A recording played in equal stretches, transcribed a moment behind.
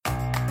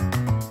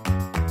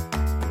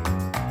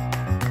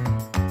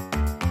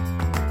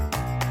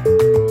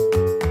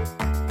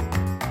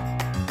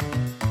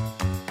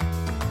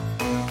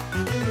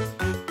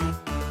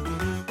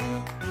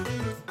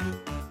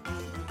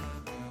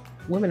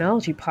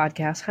Womenology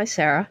podcast. Hi,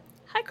 Sarah.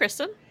 Hi,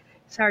 Kristen.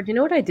 Sarah, do you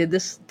know what I did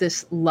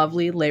this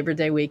lovely Labor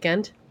Day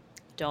weekend?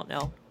 Don't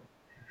know.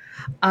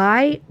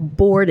 I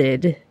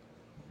boarded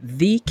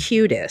the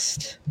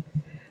cutest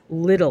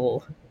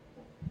little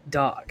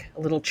dog,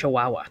 a little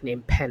chihuahua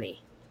named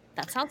Penny.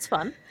 That sounds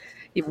fun.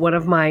 One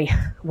of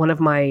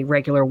my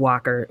regular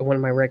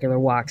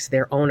walks,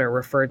 their owner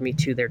referred me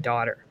to their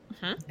daughter,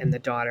 and the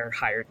daughter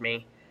hired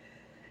me.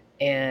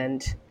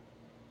 And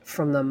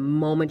from the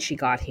moment she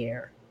got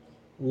here,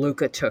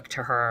 Luca took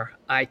to her.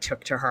 I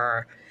took to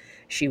her.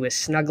 She was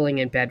snuggling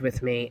in bed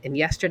with me. And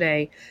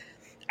yesterday,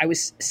 I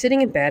was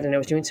sitting in bed and I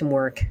was doing some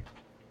work.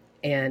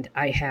 And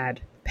I had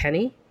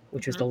Penny,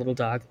 which was the little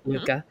dog,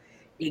 Luca,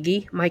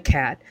 Iggy, my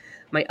cat.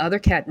 My other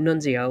cat,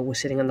 Nunzio, was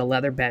sitting on the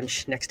leather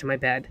bench next to my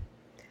bed.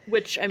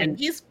 Which, I mean,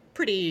 he's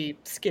pretty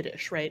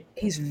skittish, right?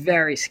 He's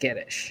very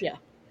skittish. Yeah.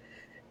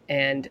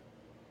 And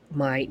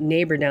my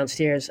neighbor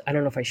downstairs, I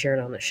don't know if I shared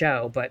it on the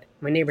show, but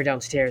my neighbor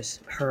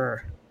downstairs,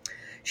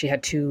 she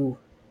had two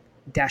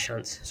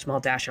Dachshunds, small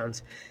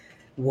Dachshunds.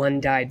 One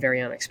died very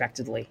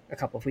unexpectedly a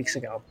couple of weeks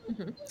ago.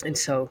 And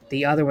so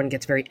the other one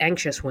gets very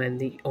anxious when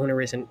the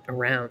owner isn't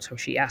around. So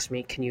she asked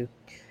me,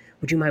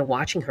 would you mind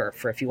watching her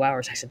for a few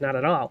hours? I said, not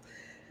at all.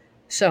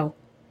 So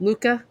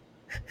Luca,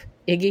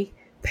 Iggy,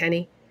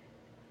 Penny,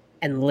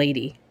 and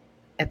Lady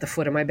at the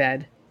foot of my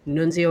bed,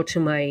 Nunzio to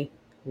my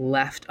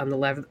left on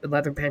the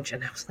leather bench.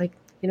 And I was like,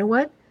 you know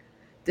what?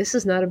 This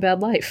is not a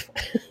bad life.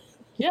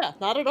 Yeah,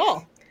 not at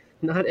all.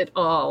 Not at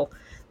all.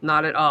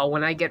 Not at all.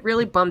 When I get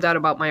really bummed out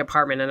about my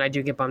apartment, and I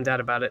do get bummed out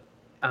about it,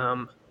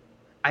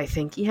 I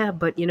think, yeah,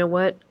 but you know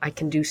what? I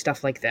can do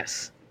stuff like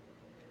this.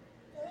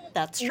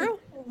 That's true.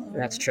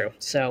 That's true.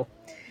 So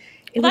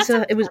it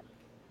was.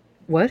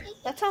 What?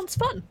 That sounds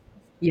fun.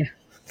 Yeah.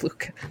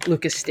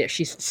 Lucas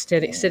she's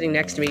sitting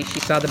next to me. She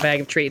saw the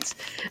bag of treats.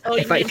 Oh,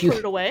 you put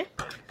it away?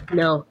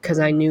 No, because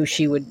I knew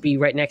she would be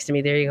right next to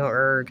me. There you go,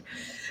 erg.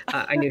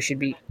 I knew she'd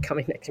be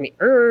coming next to me.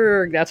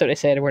 Erg. That's what I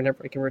said.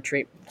 Whenever I can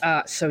retreat.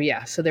 So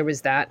there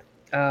was that.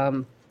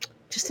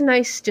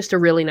 Just a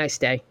really nice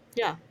day.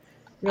 Yeah.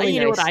 Really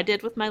you know what I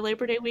did with my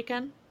Labor Day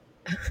weekend?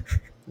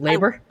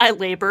 Labor? I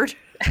labored.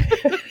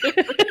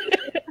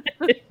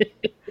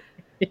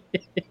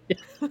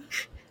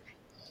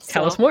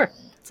 Tell us more.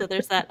 So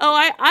there's that. Oh,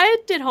 I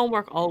did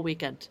homework all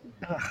weekend.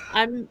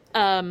 I'm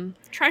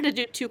trying to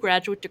do 2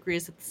 graduate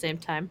degrees at the same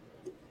time.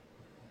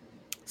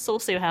 So we'll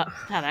see how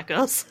that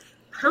goes.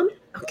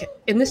 Okay,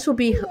 and this will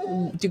be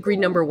degree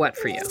number what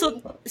for you?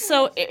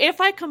 So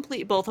if I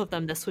complete both of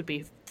them, this would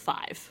be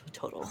 5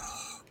 total.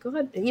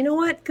 Good. You know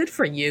what? Good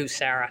for you,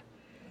 Sarah.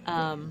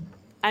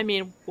 I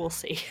mean, we'll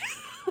see.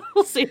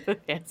 We'll see if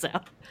it pans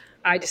out.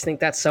 I just think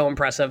that's so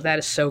impressive. That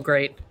is so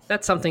great.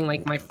 That's something my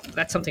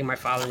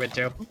father would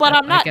do. But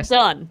I'm not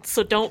done,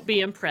 so don't be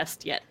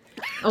impressed yet.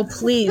 Oh,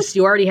 please.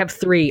 You already have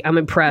 3. I'm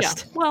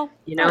impressed. Yeah, well,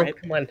 right.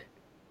 Come on.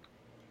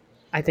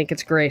 I think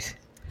it's great.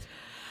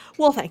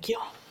 Well, thank you.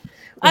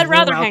 I'd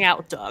rather hang out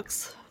with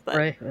dogs. But...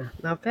 Right.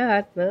 Not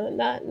bad.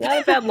 Not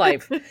a bad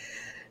life.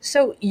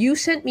 So you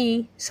sent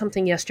me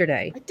something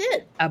yesterday. I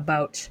did.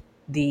 About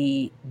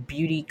the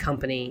beauty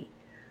company.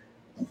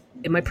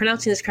 Am I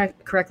pronouncing this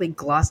correctly?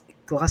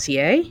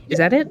 Glossier? Is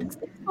that it? It's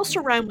supposed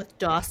to rhyme with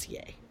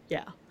dossier.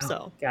 Yeah.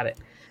 So got it.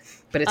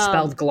 But it's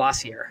spelled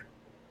Glossier.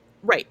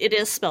 Right. It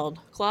is spelled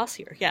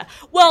Glossier. Yeah.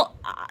 Well,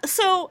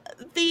 so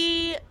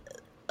the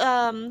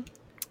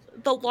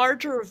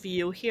larger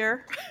view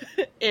here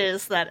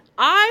is that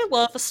I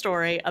love a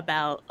story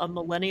about a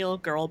millennial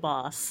girl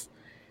boss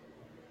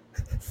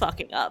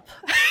fucking up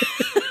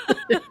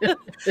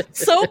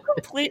so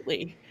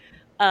completely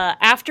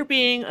after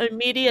being a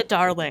media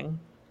darling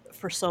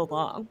for so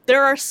long.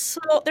 There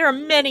are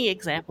many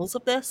examples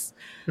of this.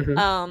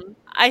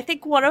 I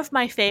think one of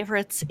my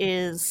favorites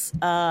is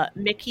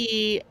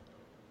Mickey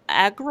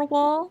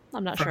Agrawal.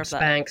 I'm not sure if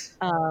Spanx.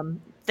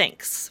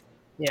 Thanks.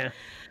 Yeah.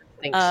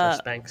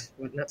 Spanx.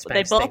 Not Spanx.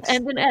 They both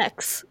end in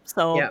X,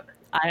 so yeah.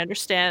 I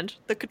understand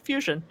the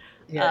confusion.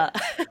 Yeah.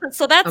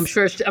 So that's. I'm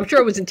sure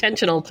it was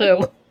intentional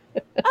too.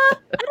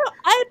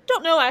 I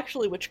don't know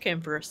actually which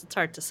came first. It's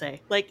hard to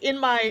say. Like in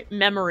my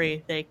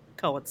memory, they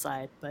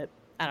coincide, but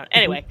I don't know.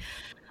 Anyway,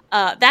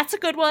 that's a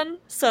good one.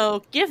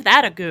 So give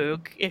that a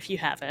goog if you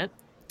haven't,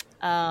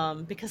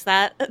 because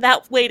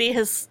that lady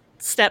has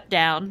stepped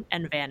down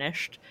and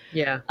vanished.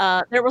 Yeah.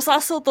 There was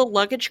also the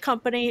luggage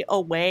company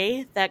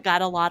Away that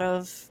got a lot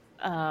of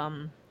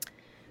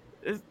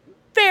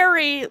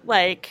very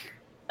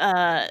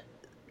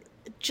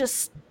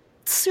just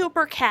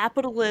super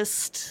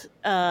capitalist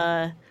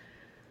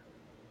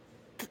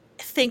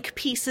think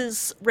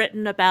pieces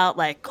written about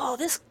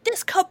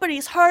this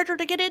company's harder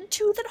to get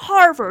into than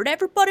Harvard.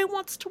 Everybody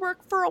wants to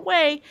work for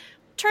Away.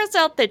 Turns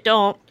out they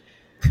don't.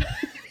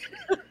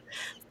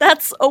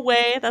 That's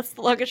Away. That's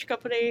the luggage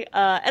company.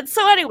 And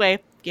so anyway,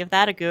 give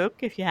that a goog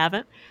if you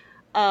haven't.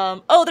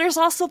 There's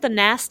also the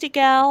Nasty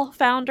Gal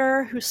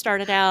founder who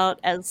started out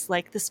as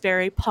this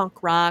very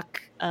punk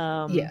rock,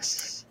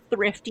 yes,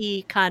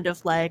 thrifty kind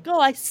of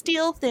I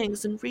steal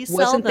things and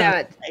resell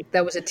them.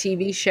 That was a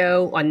TV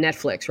show on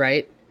Netflix,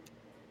 right?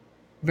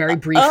 very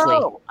briefly.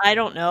 Oh, I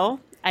don't know.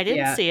 I didn't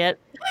Yeah. see it.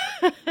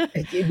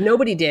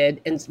 Nobody did,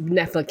 and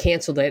Netflix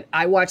canceled it.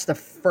 I watched the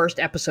first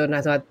episode and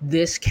I thought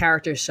this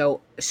character is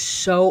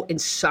so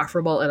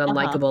insufferable and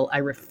unlikable. I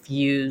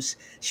refuse.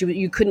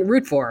 You couldn't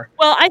root for her.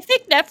 Well, I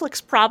think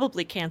Netflix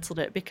probably canceled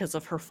it because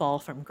of her fall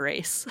from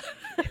grace.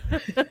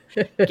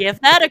 Give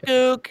that a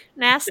goog,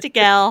 nasty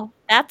gal.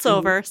 That's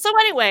over. So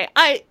anyway,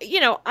 I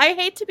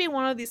hate to be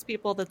one of these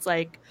people that's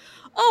like,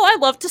 oh, I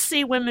love to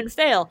see women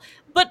fail.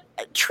 But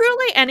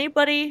truly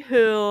anybody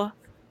who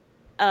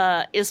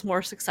is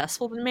more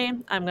successful than me,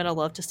 I'm going to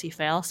love to see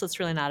fail. So it's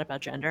really not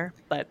about gender.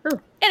 But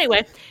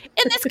anyway,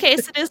 in this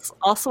case, it is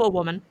also a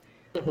woman.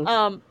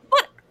 But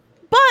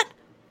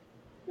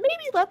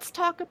maybe let's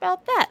talk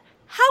about that.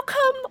 How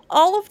come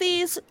all of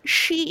these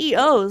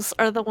CEOs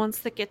are the ones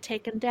that get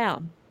taken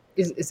down?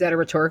 Is that a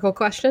rhetorical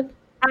question?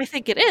 I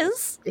think it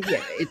is.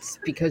 Yeah, it's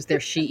because they're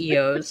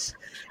CEOs.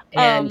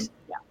 And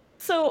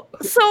so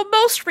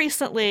most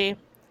recently,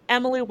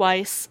 Emily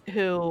Weiss,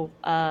 who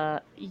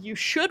you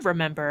should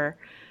remember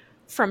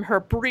from her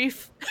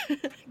brief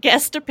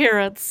guest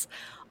appearance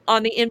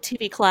on the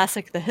MTV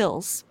classic The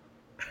Hills.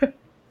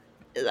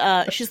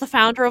 She's the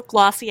founder of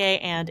Glossier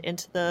and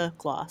Into the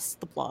Gloss,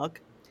 the blog,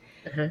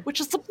 which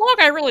is the blog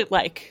I really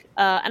like.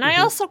 And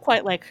I also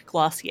quite like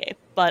Glossier,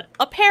 but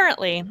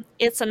apparently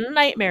it's a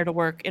nightmare to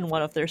work in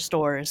one of their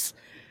stores.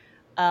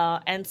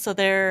 And so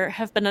there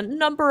have been a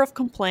number of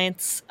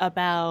complaints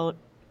about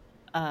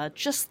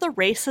just the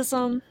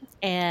racism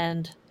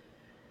and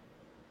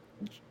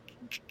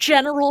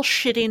general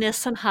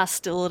shittiness and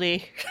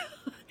hostility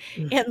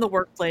in the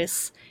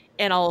workplace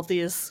in all of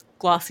these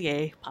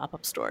Glossier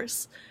pop-up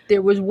stores.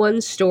 There was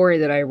one story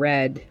that I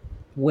read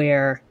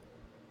where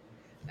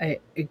a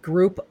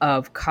group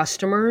of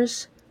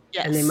customers,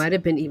 and they might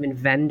have been even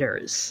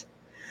vendors,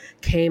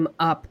 came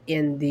up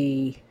in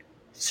the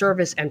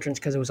service entrance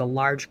because it was a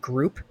large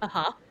group.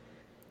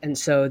 And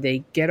so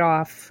they get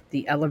off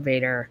the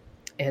elevator,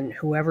 and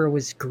whoever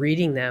was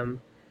greeting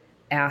them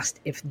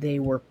asked if they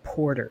were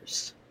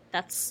porters.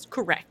 That's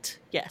correct.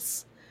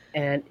 Yes.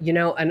 And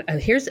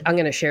and here's, I'm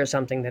going to share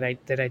something that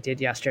I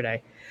did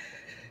yesterday.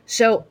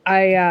 So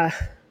I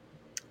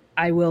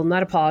will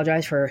not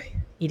apologize for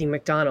eating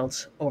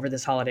McDonald's over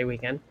this holiday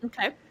weekend.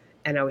 Okay.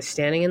 And I was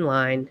standing in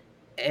line,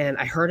 and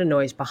I heard a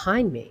noise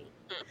behind me.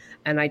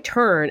 And I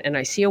turn, and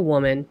I see a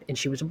woman, and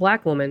she was a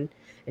black woman,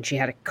 and she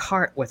had a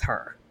cart with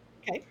her.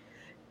 Okay.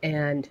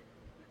 And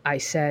I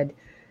said,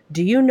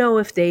 do you know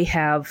if they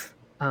have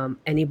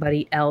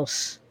anybody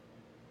else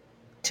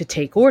to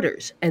take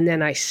orders? And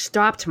then I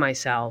stopped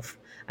myself,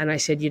 and I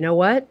said, you know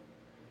what?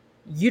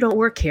 You don't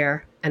work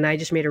here, and I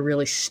just made a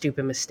really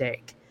stupid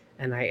mistake.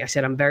 And I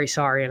said, I'm very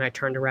sorry, and I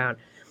turned around.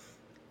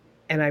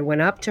 And I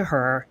went up to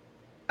her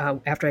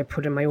after I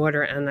put in my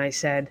order, and I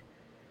said,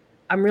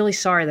 I'm really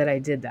sorry that I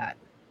did that.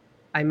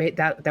 I made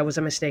that was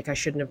a mistake I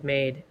shouldn't have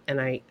made,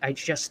 and I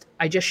just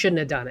shouldn't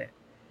have done it.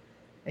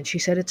 And she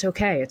said, it's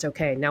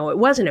okay. Now, it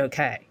wasn't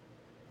okay.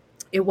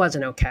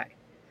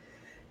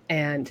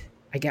 And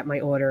I get my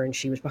order, and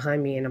she was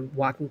behind me, and I'm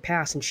walking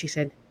past, and she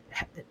said,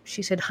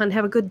 "Hun,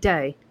 have a good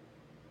day."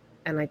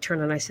 And I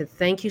turned and I said,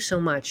 "Thank you so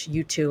much.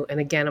 You too. And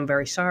again, I'm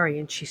very sorry."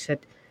 And she said,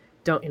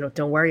 don't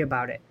worry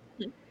about it.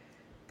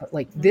 But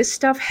like, this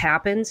stuff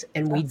happens,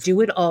 and we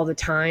do it all the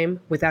time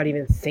without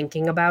even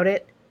thinking about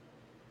it.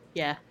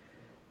 Yeah.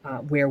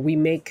 Where we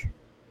make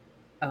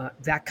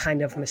that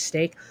kind of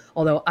mistake.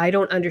 Although I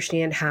don't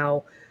understand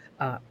how,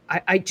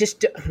 I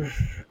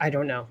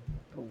don't know.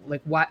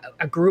 Like, what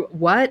a group,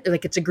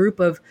 like, it's a group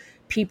of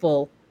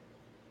people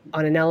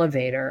on an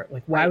elevator.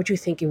 Like, why would you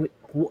think it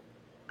would,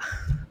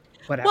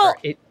 whatever. Well,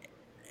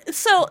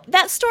 so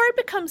that story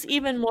becomes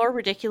even more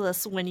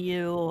ridiculous when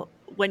you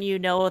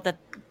know that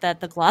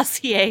the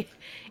Glossier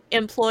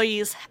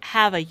employees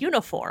have a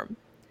uniform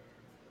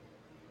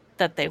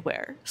that they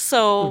wear.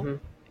 So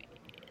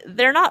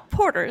they're not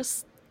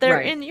porters. They're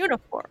in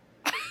uniform.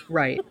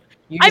 Right.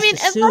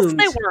 Unless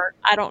they were,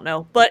 I don't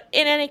know. But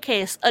in any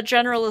case, a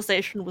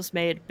generalization was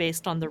made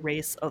based on the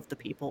race of the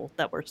people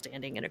that were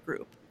standing in a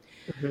group.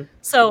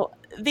 So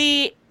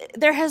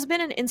there has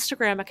been an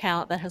Instagram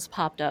account that has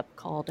popped up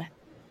called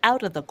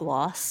Out of the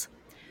Gloss,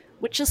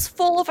 which is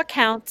full of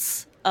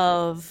accounts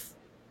of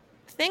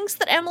things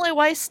that Emily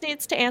Weiss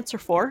needs to answer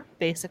for,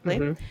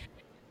 basically.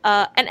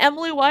 And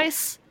Emily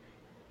Weiss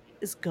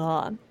is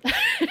gone.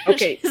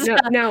 Okay,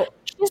 now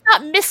she's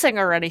not missing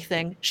or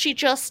anything. She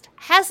just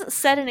hasn't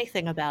said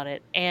anything about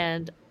it,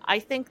 and I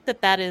think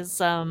that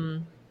is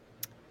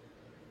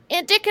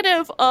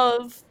indicative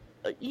of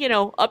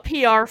a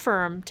PR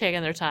firm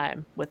taking their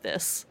time with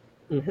this.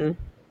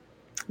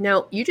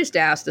 Now, you just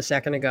asked a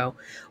second ago,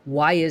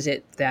 why is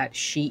it that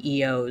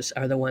CEOs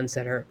are the ones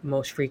that are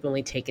most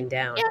frequently taken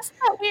down? Yeah, isn't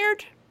that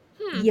weird?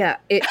 Yeah,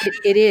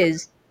 it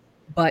is,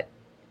 but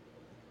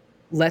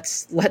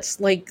let's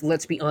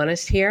be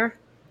honest here.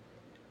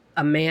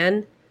 A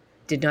man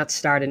did not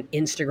start an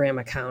Instagram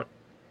account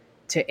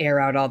to air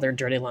out all their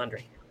dirty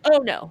laundry. Oh,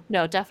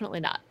 no, definitely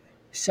not.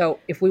 So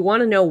if we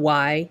want to know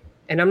why,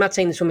 and I'm not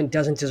saying this woman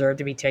doesn't deserve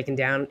to be taken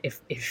down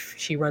if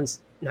she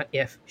runs not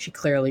if, she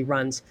clearly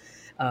runs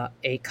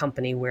a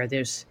company where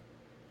there's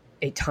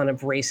a ton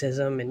of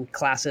racism and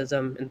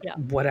classism and Yeah.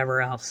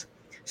 whatever else.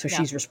 So Yeah.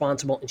 she's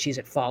responsible and she's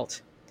at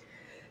fault.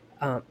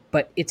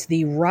 But it's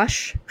the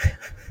rush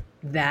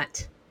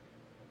that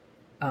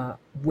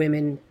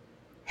women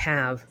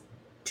have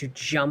to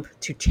jump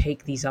to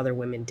take these other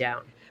women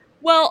down.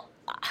 Well,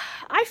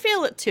 I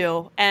feel it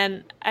too,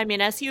 and I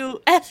mean, as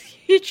you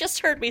just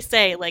heard me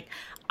say, like,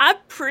 I'm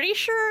pretty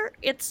sure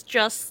it's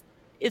just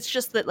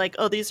that, like,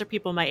 oh, these are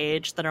people my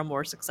age that are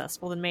more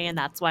successful than me, and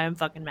that's why I'm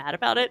fucking mad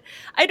about it.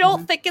 I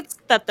don't think it's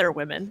that they're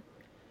women,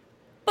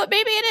 but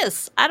maybe it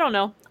is. I don't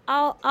know.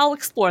 I'll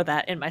explore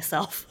that in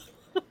myself.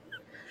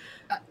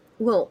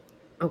 Well,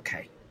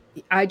 okay.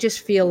 I just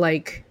feel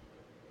like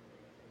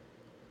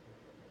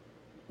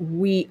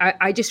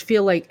I just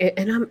feel like,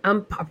 and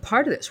I'm a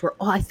part of this. We're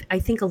all, I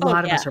think a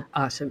lot of us are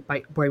us and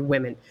by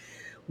women.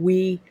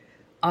 We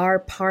are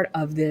part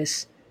of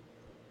this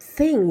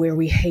thing where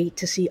we hate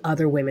to see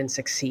other women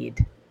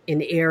succeed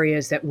in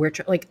areas that we're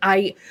like,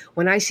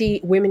 when I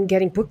see women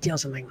getting book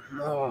deals, I'm like,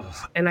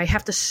 oh, and I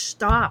have to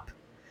stop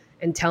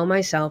and tell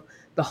myself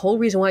the whole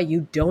reason why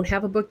you don't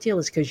have a book deal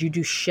is because you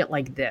do shit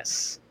like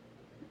this.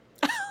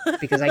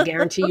 Because I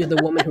guarantee you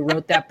the woman who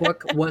wrote that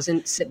book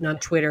wasn't sitting on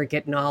Twitter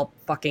getting all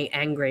fucking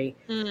angry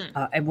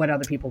at what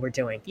other people were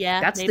doing.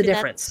 Yeah, that's the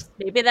difference.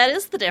 Maybe that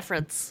is the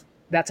difference.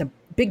 That's a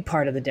big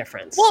part of the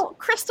difference. Well,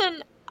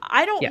 Kristen,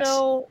 I don't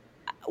know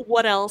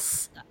what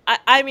else.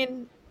 I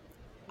mean,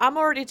 I'm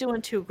already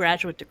doing 2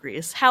 graduate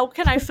degrees. How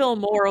can I fill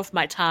more of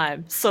my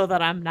time so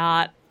that I'm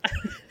not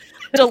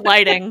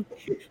delighting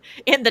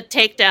in the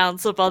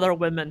takedowns of other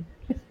women?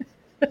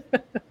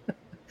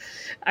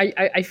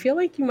 I feel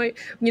like you might.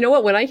 You know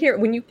what?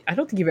 When you, I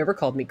don't think you've ever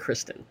called me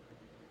Kristen.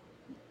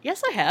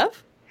 Yes, I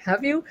have.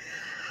 Have you?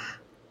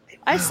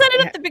 I said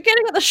it at the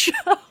beginning of the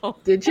show.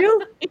 Did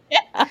you?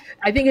 Yeah.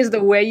 I think it's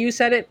the way you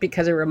said it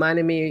because it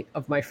reminded me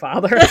of my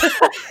father.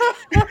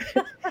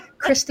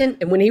 Kristen,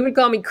 and when he would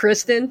call me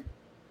Kristen,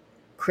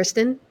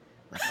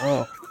 like,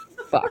 oh,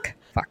 fuck.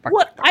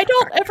 What? I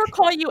don't ever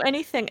call you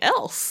anything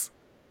else.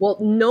 Well,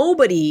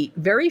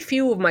 very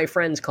few of my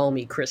friends call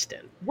me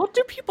Kristen. What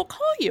do people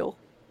call you?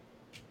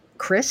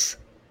 Chris?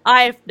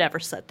 I've never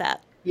said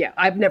that. Yeah,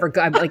 I've never,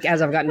 like,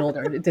 as I've gotten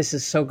older, this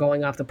is so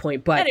going off the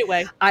point, but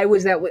anyway, I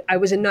was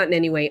not in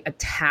any way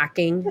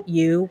attacking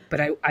you,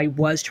 but I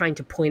was trying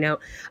to point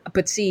out,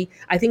 but see,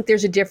 I think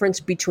there's a difference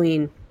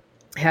between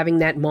having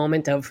that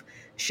moment of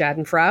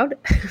schadenfreude.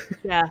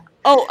 Yeah.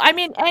 Oh, I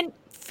mean, and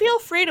feel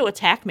free to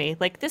attack me.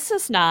 Like, this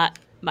is not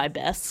my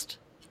best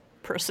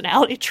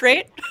personality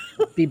trait.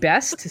 Be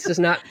best? This is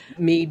not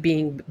me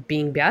being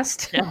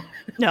best?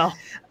 No.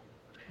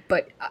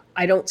 But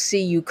I don't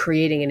see you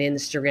creating an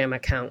Instagram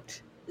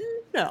account.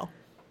 No.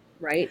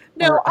 Right?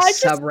 No, or a I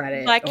just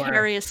subreddit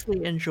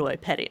vicariously enjoy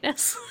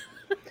pettiness.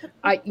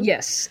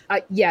 Yes.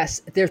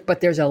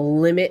 There's a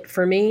limit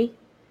for me.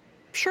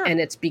 Sure. And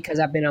it's because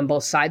I've been on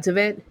both sides of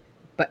it.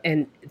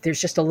 And there's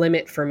just a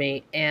limit for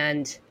me.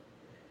 And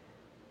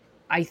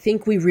I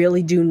think we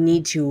really do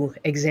need to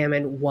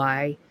examine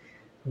why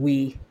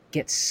we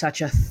get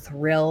such a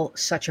thrill,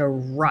 such a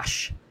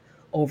rush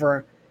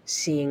over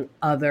seeing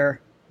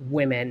other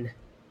women,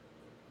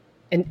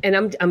 and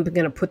I'm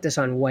going to put this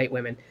on white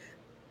women.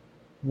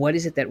 What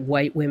is it that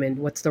white women?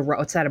 What's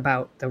that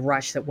about? The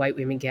rush that white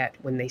women get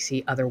when they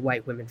see other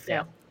white women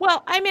fail. Yeah.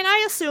 Well, I mean,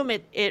 I assume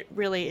it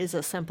really is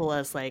as simple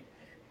as, like,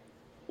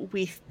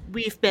 we've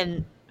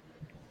been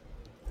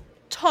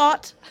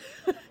taught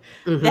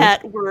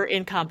that we're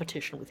in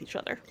competition with each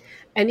other,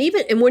 and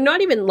we're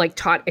not even like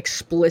taught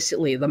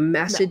explicitly. The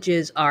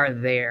messages are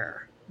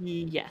there.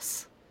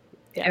 Yes.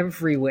 Yeah.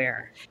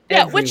 Everywhere.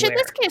 Which in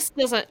this case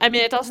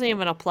it doesn't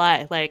even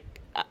apply. Like,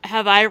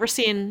 have I ever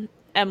seen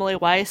Emily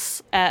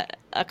Weiss at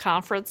a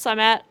conference I'm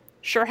at?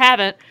 Sure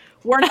haven't.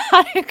 We're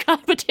not in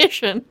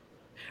competition.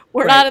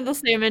 We're not in the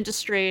same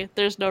industry.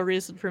 There's no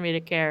reason for me to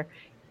care.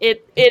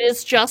 It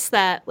is just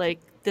that, like,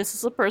 this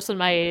is a person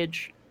my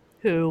age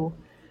who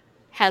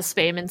has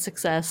fame and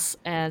success,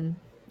 and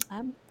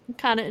I'm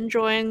kind of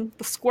enjoying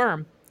the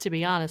squirm, to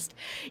be honest.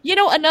 You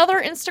know,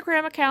 another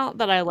Instagram account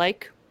that I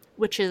like,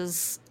 which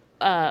is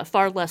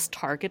far less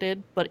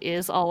targeted, but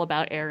is all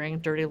about airing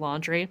dirty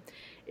laundry,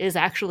 is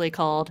actually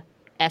called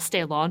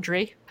Estee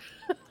Laundry.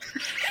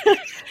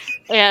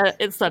 And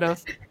instead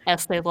of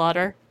Estee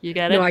Lauder, you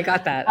get it? No, I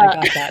got that.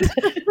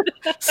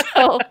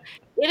 So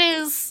it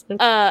is,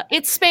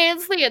 it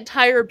spans the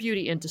entire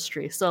beauty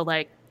industry. So,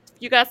 like,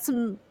 you got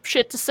some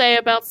shit to say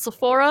about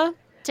Sephora,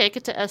 take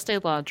it to Estee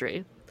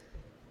Laundry.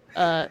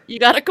 You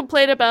got to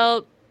complain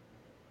about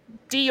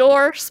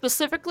Dior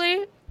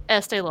specifically,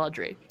 Estee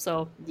Laundry.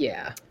 So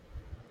yeah.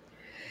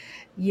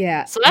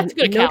 So that's a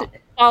good account.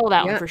 Follow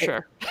that one for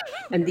sure.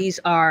 And these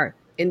are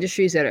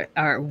industries that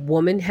are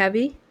woman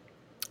heavy.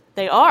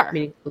 They are.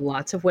 Meaning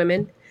lots of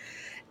women.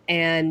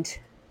 And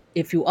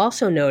if you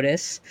also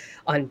notice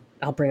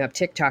I'll bring up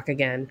TikTok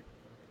again,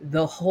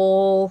 the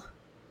whole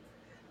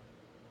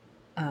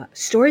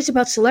stories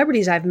about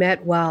celebrities I've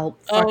met while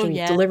fucking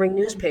delivering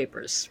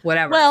newspapers,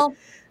 whatever. Well,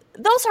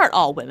 those aren't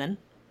all women.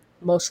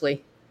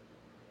 Mostly.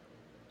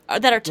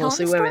 That are telling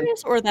Mostly women.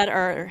 stories, or that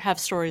are have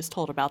stories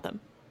told about them?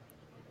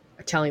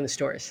 Telling the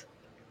stories.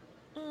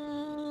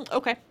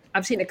 Okay.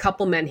 I've seen a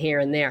couple men here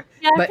and there,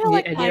 Yeah, I but feel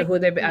like you know who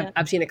they've. yeah,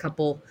 I've seen a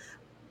couple.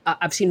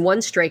 I've seen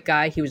one straight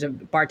guy. He was a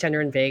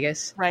bartender in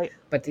Vegas. right.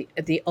 But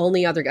the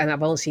only other, and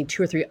I've only seen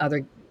 2 or 3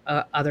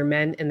 other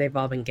men, and they've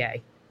all been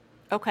gay.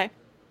 Okay.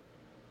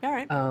 All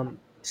right.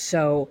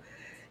 So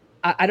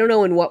I don't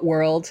know in what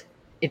world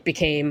it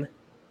became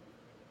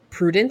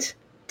prudent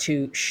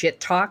to shit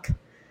talk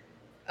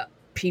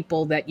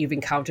people that you've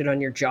encountered on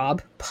your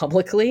job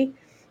publicly.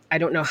 I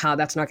don't know how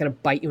that's not going to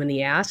bite you in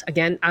the ass.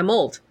 Again, I'm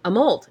old,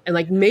 and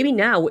like maybe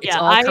now it's Yeah,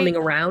 all coming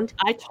around.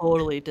 I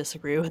totally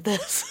disagree with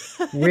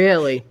this.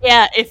 Really?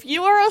 Yeah, if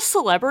you are a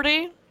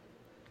celebrity,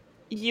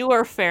 you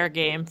are fair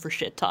game for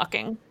shit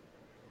talking.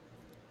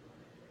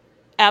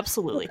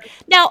 Absolutely. Okay.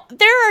 Now,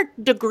 there are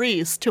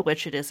degrees to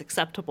which it is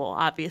acceptable,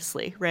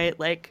 obviously, right?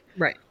 Like,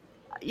 Right.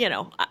 you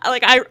know,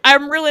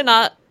 I'm really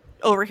not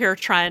over here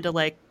trying to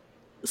like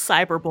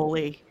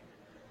cyberbully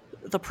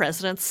the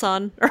president's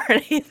son or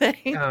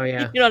anything. Oh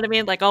yeah. You know what I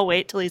mean? Like, I'll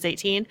wait till he's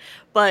 18,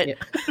 but Yeah.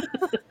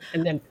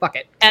 And then fuck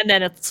it. and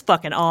then it's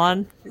fucking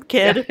on,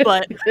 kid.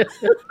 But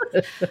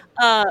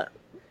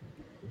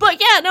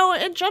yeah, no,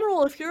 in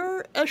general, if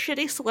you're a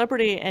shitty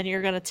celebrity and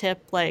you're gonna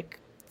tip like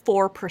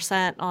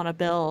 4% on a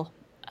bill,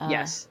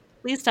 Yes.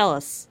 please tell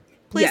us.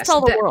 Please Yes,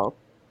 tell the that- world.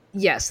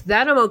 Yes,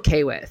 that I'm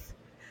okay with.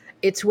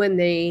 It's when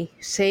they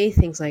say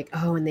things like,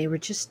 "Oh, and they were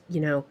just,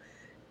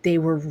 they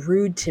were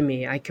rude to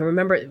me." I can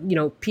remember,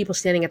 people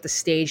standing at the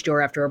stage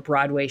door after a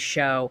Broadway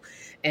show,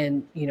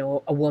 and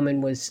a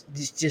woman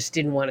just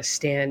didn't want to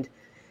stand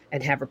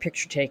and have her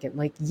picture taken.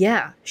 Like,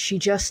 yeah, she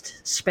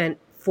just spent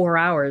 4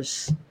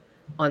 hours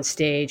on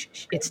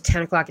stage. It's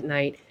 10 o'clock at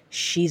night.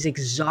 She's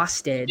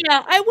exhausted.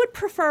 Yeah, I would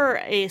prefer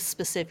a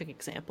specific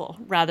example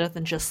rather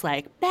than just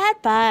like bad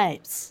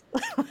vibes.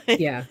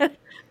 Yeah.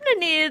 I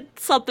need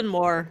something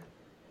more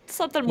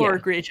Yeah.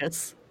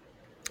 egregious.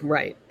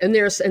 Right. And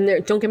there,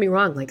 don't get me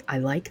wrong, like I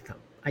like them.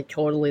 I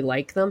totally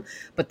like them,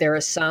 but there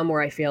are some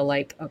where I feel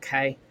like,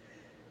 okay,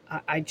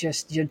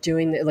 you're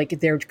doing like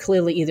they're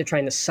clearly either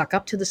trying to suck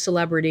up to the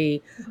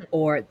celebrity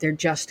or they're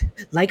just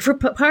like for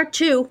part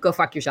 2, go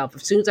fuck yourself.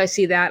 As soon as I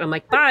see that, I'm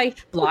like, bye,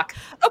 block.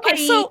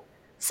 Okay, Bye.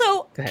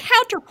 so Go ahead.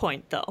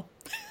 counterpoint though.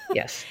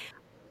 Yes.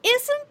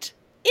 Isn't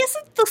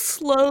the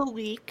slow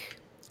leak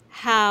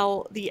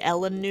how the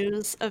Ellen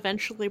news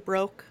eventually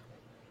broke?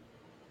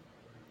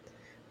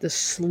 The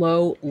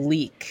slow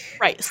leak.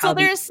 Right. So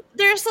there's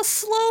a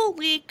slow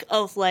leak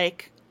of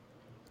like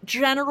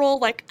general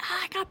like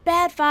I got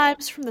bad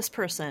vibes from this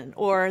person,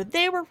 or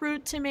they were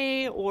rude to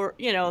me, or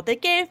they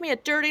gave me a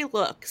dirty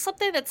look.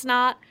 Something that's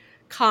not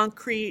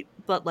concrete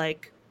but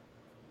like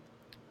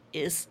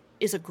is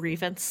a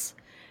grievance.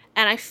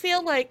 And I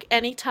feel like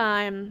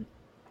anytime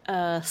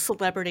a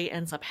celebrity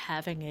ends up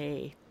having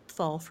a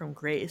fall from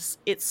grace,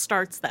 it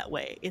starts that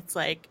way. It's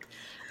like,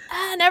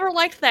 I never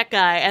liked that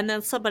guy, and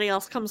then somebody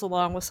else comes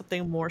along with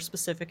something more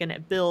specific, and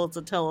it builds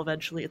until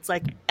eventually it's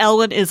like,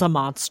 Ellen is a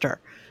monster.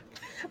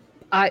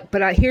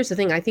 But here's the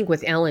thing. I think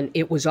with Ellen,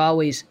 it was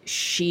always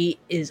she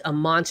is a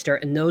monster,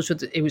 and those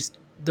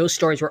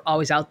stories were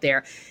always out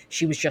there.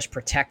 She was just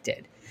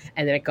protected,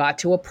 and then it got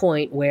to a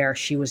point where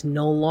she's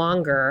no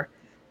longer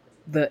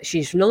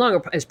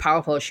as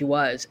powerful as she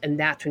was, and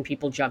that's when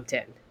people jumped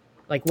in.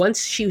 Like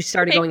once she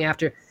started going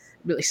after,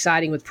 really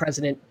siding with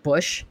President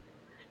Bush,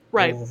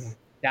 right?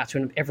 That's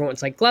when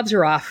everyone's like, gloves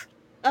are off.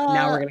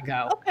 Now we're gonna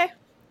go.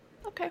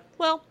 Okay.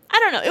 Well, I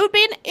don't know. It would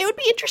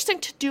be interesting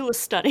to do a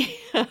study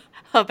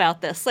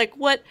about this. Like,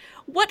 what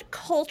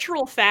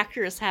cultural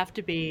factors have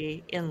to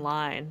be in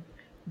line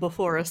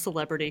before a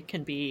celebrity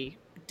can be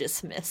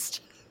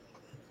dismissed?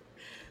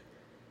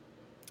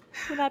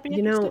 Would that be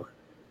interesting?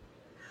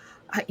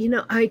 I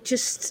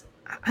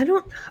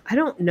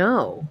don't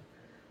know.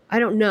 I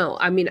don't know.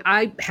 I mean,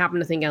 I happen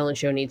to think Ellen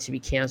Show needs to be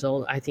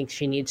canceled. I think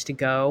she needs to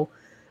go.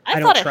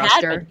 I thought don't trust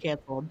it had her. been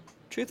canceled.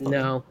 Truthfully,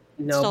 No,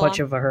 Still a bunch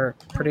on? of her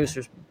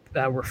producers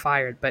were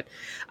fired, but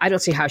I don't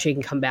see how she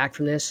can come back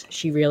from this.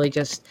 She really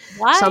just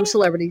Why? some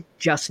celebrities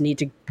just need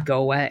to go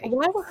away.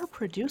 Why were her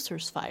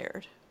producers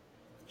fired?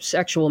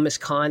 Sexual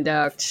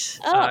misconduct,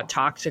 Oh.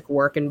 toxic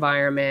work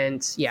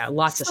environments,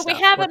 lots of So stuff.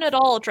 we haven't at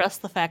all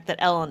addressed the fact that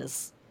Ellen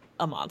is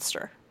a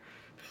monster.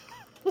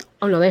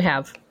 Oh no, they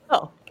have.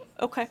 Oh,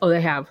 okay. Oh,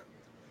 they have.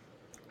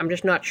 I'm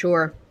just not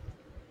sure.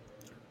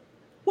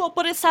 Well,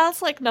 but it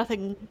sounds like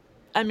nothing.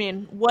 I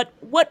mean,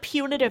 what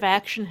punitive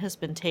action has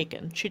been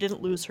taken? She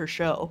didn't lose her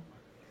show.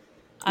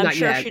 I'm Not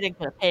sure yet. she didn't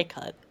get a pay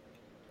cut.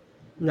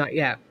 Not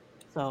yet.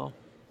 So,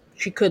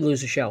 She could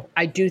lose the show.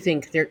 I do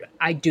think she's going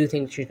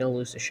to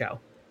lose the show,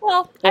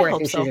 well, or I hope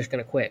think so. she's just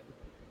going to quit.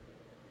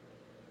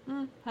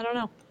 I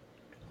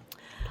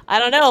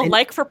don't know.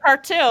 Like for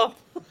part 2,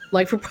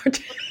 Like for part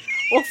 2.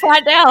 we'll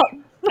find out.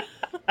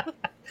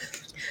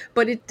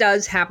 But it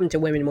does happen to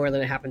women more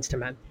than it happens to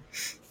men.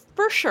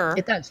 For sure.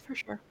 It does. For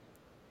sure.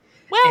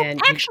 Well,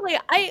 And actually,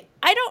 I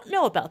don't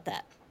know about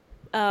that.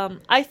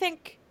 I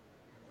think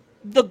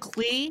the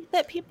glee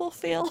that people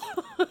feel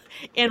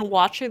in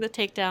watching the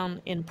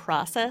takedown in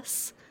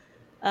process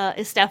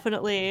is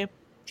definitely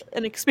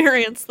an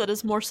experience that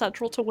is more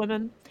central to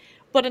women.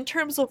 But in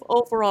terms of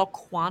overall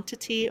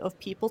quantity of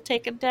people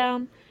taken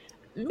down,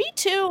 Me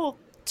Too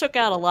took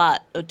out a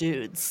lot of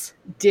dudes.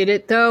 Did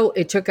it though?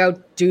 It took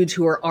out dudes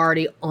who were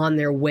already on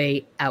their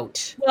way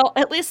out. Well,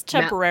 at least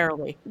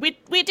temporarily. We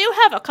do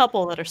have a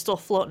couple that are still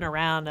floating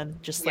around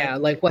and just Yeah,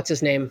 like what's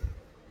his name?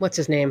 What's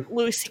his name?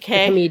 Louis The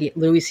C.K. comedian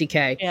Louis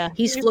C.K. Yeah,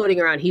 He's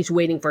floating around. He's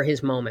waiting for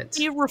his moments.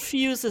 He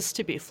refuses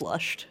to be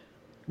flushed.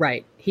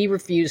 Right. He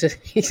refuses.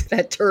 He's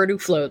that turd who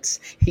floats.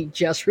 He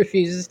just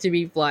refuses to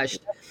be flushed.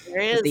 There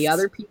is. But the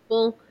other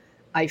people,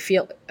 I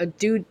feel,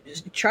 dude,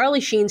 Charlie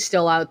Sheen's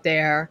still out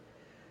there.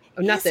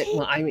 Not Is that. he?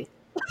 Well, I mean,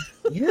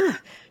 yeah,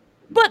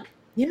 But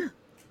yeah.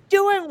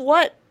 doing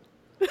what?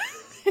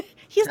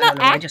 He's I don't not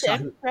know, I just saw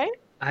acting, him- right?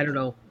 I don't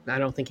know. I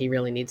don't think he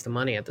really needs the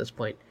money at this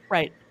point.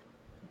 Right.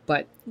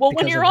 But Well,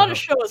 when because you're of on how- a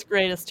show as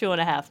great as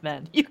 2.5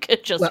 Men, you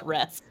could just Well-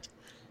 rest.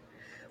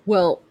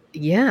 Well,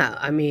 yeah.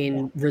 I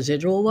mean,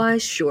 residual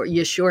wise, sure,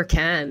 you sure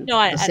can. No,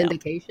 I the know.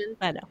 syndication,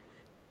 I know.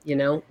 you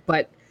know.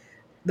 But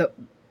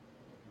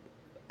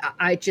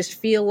I just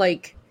feel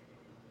like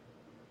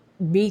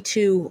Me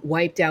Too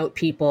wiped out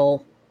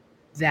people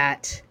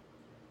that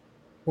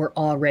were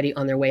already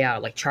on their way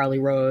out, like Charlie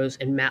Rose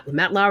and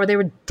Matt Lauer. They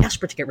were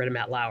desperate to get rid of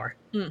Matt Lauer.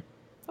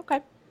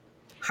 Okay.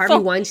 Harvey So-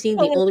 Weinstein,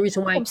 the only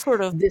reason why Some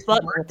sort of this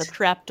button worked- with a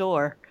trap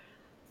door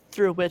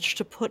through which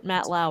to put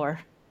Matt Lauer.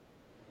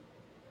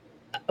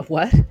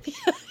 what?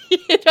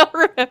 You don't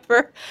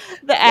remember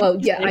the Well,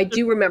 yeah, I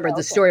do remember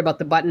the story about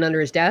the button under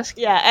his desk.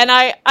 Yeah, and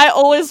I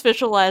always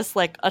visualize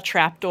like a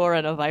trapdoor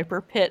and a viper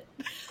pit.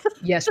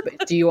 Yes,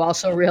 but do you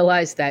also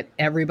realize that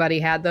everybody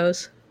had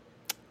those?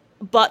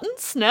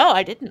 Buttons? No,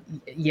 I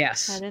didn't.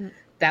 Yes, I didn't.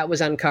 that was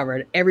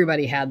uncovered.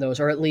 Everybody had those,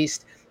 or at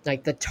least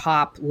like the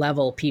top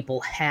level people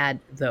had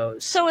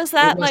those. So is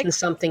that it wasn't like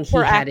something he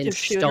for had active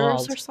installed.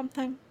 shooters or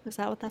something? Is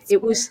that what that's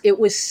It for?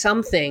 was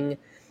something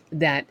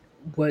that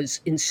was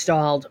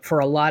installed for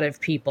a lot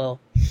of people.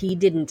 He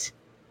didn't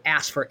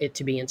ask for it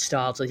to be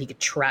installed so that he could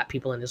trap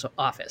people in his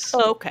office.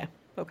 Oh, okay.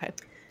 Okay.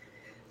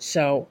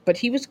 So, but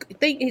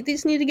they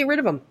just needed to get rid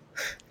of him.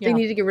 They Yeah.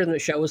 needed to get rid of him. The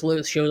show was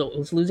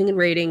losing in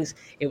ratings.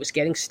 It was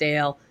getting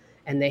stale,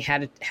 and they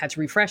had to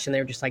refresh. And they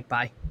were just like,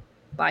 bye.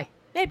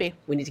 Maybe.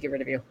 We need to get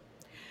rid of you.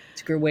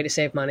 It's a good way to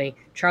save money.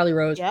 Charlie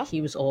Rose, Yeah.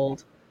 he was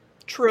old.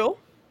 True.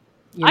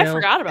 You I know?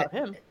 forgot about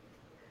him.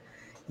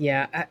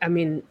 Yeah, I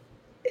mean,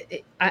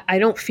 I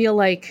don't feel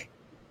like,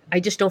 I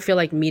just don't feel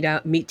like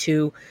Me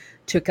Too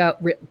took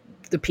out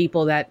the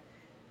people that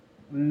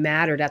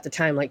mattered at the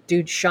time. Like,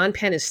 dude, Sean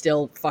Penn is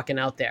still fucking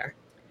out there.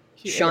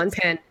 Sean Is.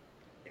 Penn,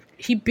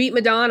 he beat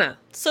Madonna.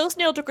 So's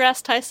Neil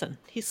deGrasse Tyson.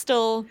 He's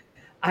still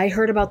I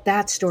heard about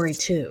that story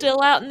too.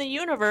 out in the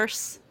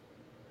universe.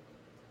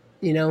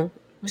 You know,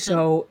 Mm-hmm.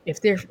 so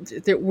if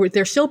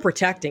they're still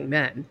protecting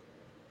men,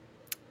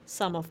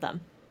 Some of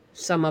them.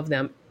 some of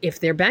them, if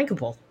they're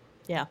bankable,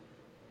 Yeah.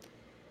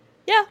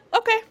 Yeah,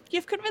 okay.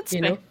 You've convinced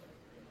you me. know.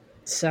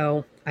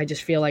 So I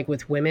just feel like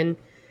with women,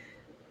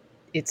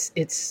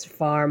 it's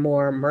far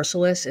more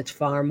merciless. It's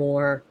far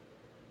more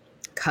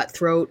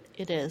cutthroat.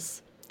 It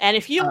is. And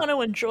if you want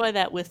to enjoy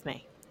that with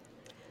me,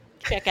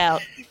 check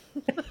out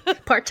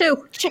Part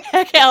 2.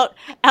 Out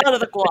of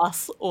the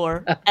Gloss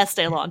or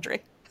Estee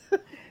Laundry.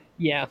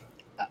 Yeah.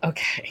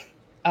 Okay.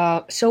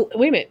 So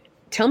wait a minute.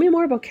 Tell me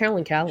more about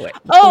Caroline Calloway.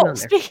 What's going Oh, on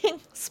there?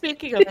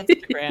 speaking of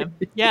Instagram,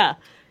 yeah.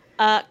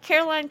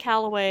 Caroline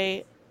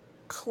Calloway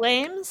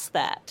claims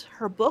that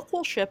her book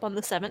will ship on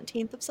the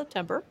 17th of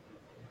September.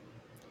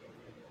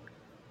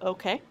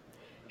 Okay.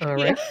 All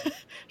right.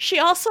 She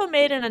also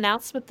made an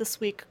announcement this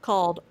week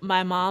called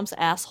My Mom's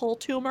Asshole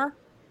Tumor,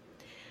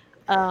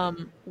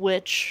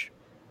 which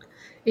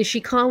Is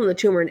she calling the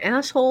tumor an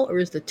asshole, or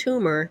is the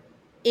tumor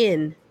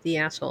in the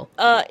asshole?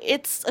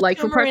 it's a Like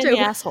from tumor part in 2. the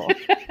asshole.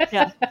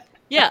 Yeah.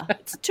 Yeah,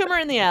 it's a tumor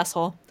in the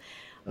asshole.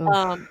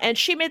 Oh. And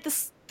she made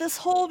this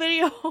whole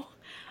video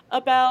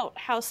about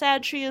how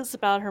sad she is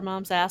about her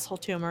mom's asshole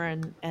tumor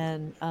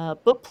and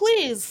but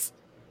please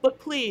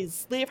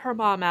leave her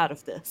mom out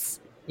of this.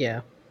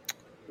 Yeah.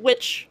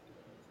 Which,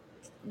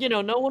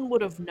 no one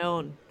would have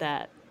known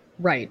that.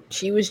 Right.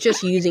 She was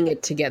just using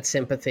it to get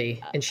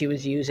sympathy, and she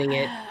was using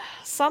it.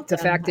 Something.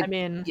 The fact that I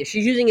mean, yeah,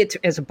 she's using it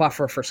as a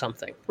buffer for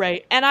something.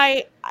 right.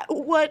 And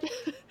what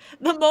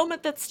the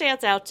moment that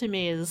stands out to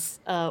me is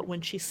when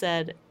she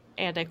said,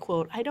 and I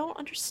quote, "I don't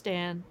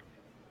understand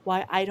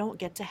why I don't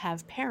get to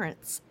have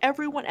parents.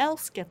 Everyone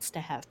else gets to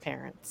have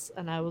parents."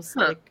 And I was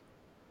Huh. like,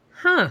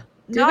 Huh?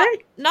 Do not,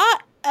 they?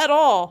 not at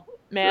all,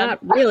 man. Not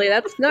really.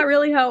 That's not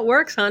really how it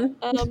works, hon.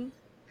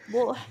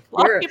 Well, a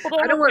lot You're- of people I don't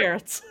don't have want-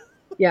 parents.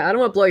 Yeah, I don't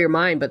want to blow your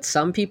mind, but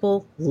some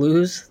people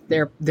lose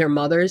their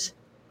mothers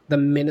the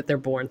minute they're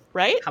born.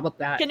 Right? How about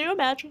that? Can you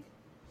imagine?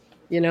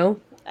 You know,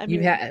 I you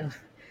mean, had.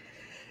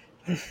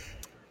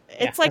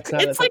 it's like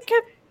that's not-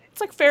 it's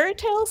like fairy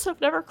tales have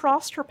never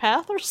crossed her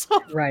path or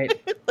something. Right,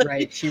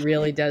 right. She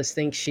really does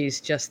think she's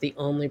just the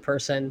only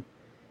person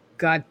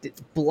God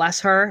bless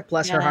her,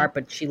 bless her Yeah. heart,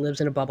 but she lives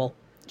in a bubble.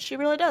 She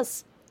really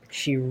does.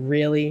 She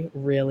really,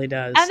 really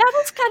does. And that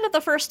was kind of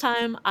the first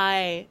time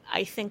I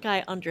think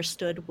I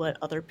understood what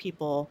other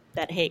people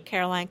that hate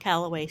Caroline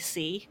Calloway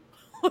see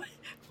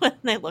when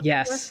they look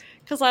at her. Yes.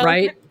 Because I was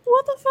Right? like,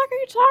 what the fuck are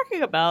you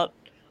talking about?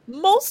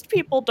 Most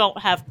people don't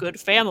have good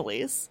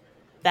families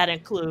that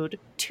include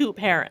two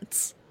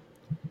parents.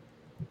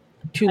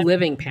 Two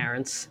living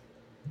parents.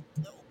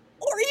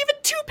 Or even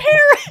two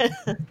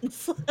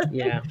parents.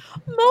 Yeah.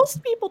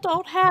 Most people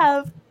don't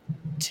have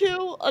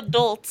two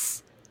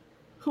adults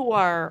who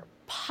are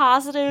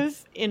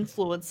positive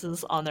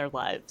influences on their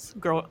lives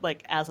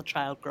as a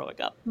child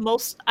growing up.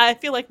 I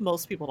feel like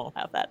most people don't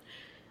have that.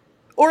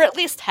 Or at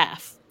least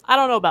half. I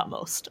don't know about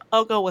most.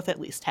 I'll go with at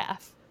least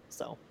half.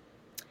 So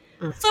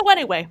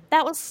anyway,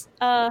 that's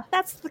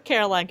the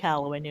Caroline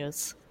Calloway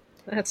news.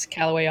 That's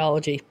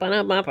Callowayology.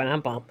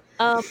 Ba-dum-bum.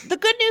 The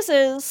good news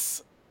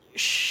is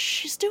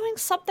she's doing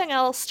something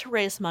else to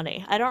raise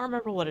money. I don't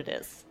remember what it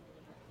is.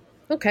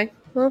 Okay.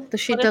 Well,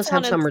 she But does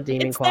have some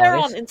redeeming it's qualities. there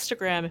on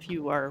Instagram if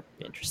you are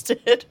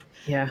interested.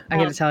 Yeah, I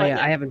got to tell you,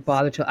 yeah. I haven't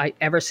bothered to.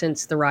 Ever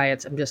since the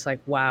riots, I'm just like,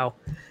 wow,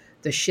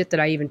 the shit that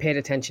I even paid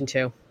attention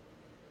to.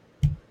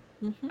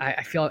 Mm-hmm.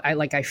 I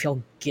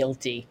feel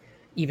guilty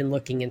even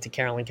looking into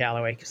Caroline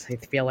Calloway because I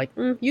feel like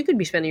you could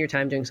be spending your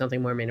time doing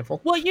something more meaningful.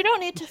 Well, you don't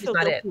need to feel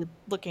not guilty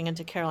looking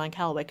into Caroline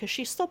Calloway because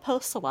she still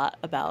posts a lot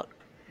about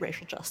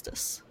racial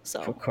justice.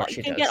 So Of course you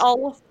she can does. get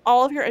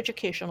all of your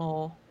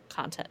educational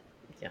content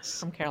Yes,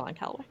 from Caroline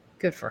Calloway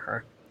good for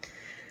her.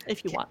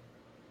 if you want.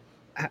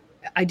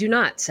 I do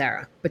not,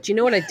 Sarah. But you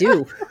know what I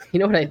do? You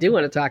know what I do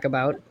want to talk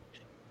about?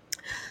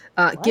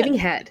 Giving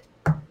head.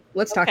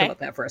 Let's talk about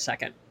that for a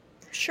second.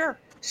 Sure.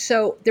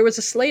 So there was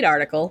a Slate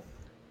article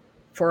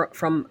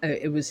from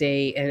it was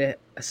a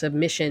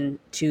submission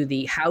to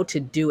the How to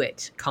Do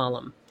It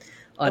column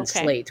on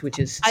Slate, which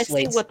is I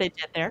Slate's see what they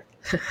did there.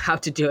 How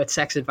to Do It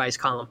sex advice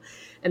column.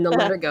 And the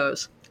letter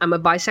goes, I'm a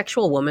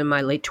bisexual woman in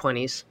my late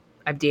 20s.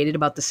 I've dated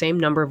about the same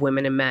number of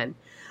women and men.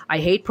 I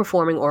hate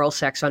performing oral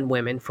sex on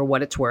women for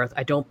what it's worth.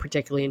 I don't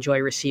particularly enjoy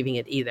receiving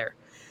it either.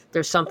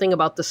 There's something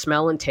about the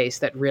smell and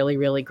taste that really,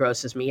 really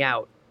grosses me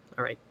out.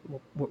 All right,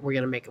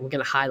 we're going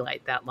to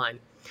highlight that line.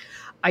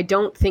 I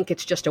don't think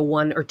it's just a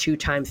 1 or 2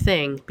 time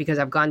thing because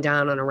I've gone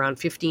down on around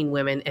 15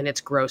 women and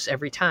it's gross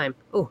every time.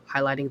 Oh,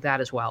 highlighting that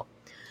as well.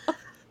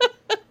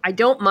 I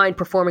don't mind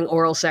performing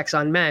oral sex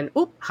on men.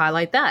 Oop,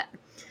 highlight that.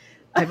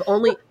 I've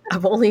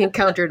only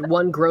encountered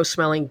one gross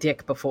smelling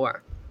dick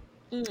before.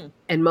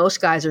 And most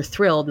guys are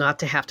thrilled not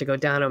to have to go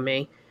down on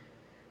me.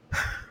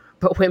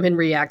 But women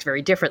react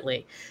very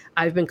differently.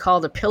 I've been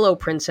called a pillow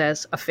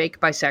princess, a fake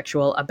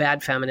bisexual, a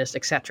bad feminist,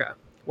 etc.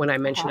 when I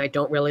mention I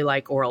don't really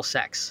like oral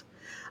sex.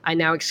 I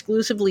now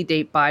exclusively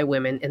date bi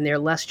women, and they're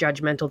less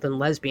judgmental than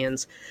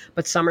lesbians,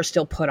 but some are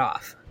still put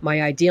off.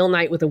 My ideal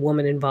night with a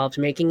woman involves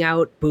making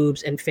out,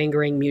 boobs, and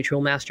fingering,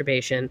 mutual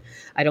masturbation.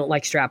 I don't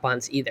like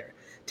strap-ons either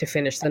to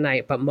finish the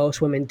night, but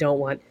most women don't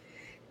want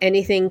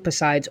anything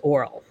besides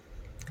oral.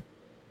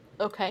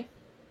 Okay.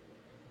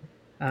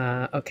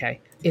 Okay.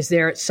 Is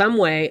there some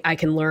way I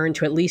can learn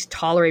to at least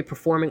tolerate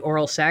performing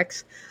oral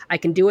sex? I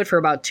can do it for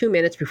about 2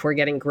 minutes before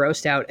getting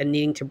grossed out and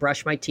needing to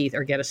brush my teeth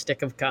or get a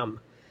stick of gum.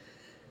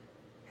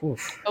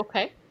 Oof.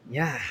 Okay.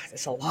 Yeah,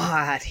 there's a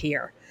lot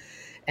here.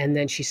 And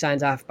then she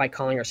signs off by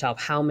calling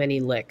herself How Many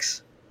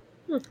Licks.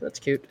 That's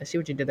cute. I see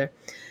what you did there.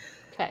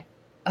 Okay.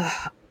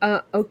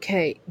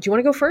 Okay. Do you want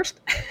to go first?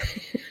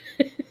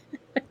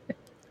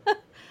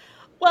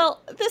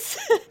 Well, this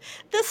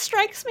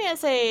strikes me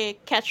as a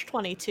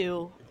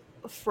catch-22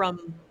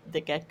 from the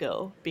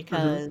get-go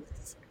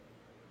because,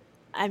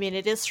 I mean,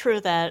 it is true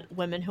that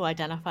women who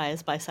identify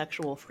as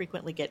bisexual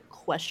frequently get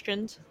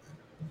questioned.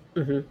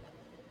 Mm-hmm.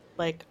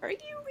 Like, are you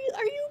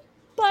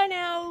bi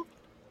now?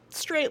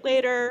 Straight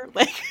later?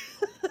 Like,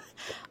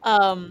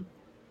 but in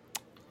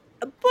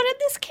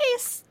this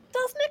case,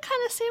 doesn't it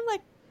kind of seem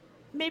like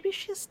maybe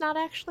she's not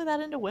actually that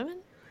into women?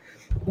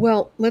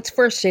 Well, let's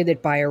first say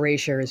that bi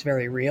erasure is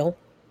very real.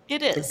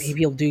 It is. And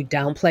people do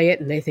downplay it,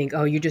 and they think,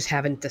 oh, you just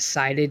haven't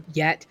decided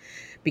yet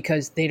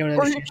because they don't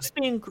understand. Or you're just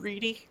being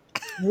greedy.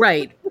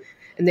 Right.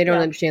 And they don't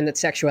understand that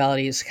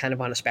sexuality is kind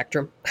of on a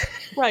spectrum.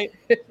 Right.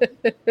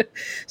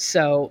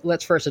 So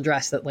let's first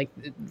address that, like,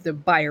 the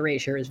bi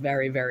erasure is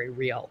very, very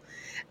real.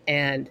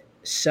 And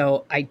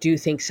so I do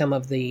think some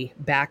of the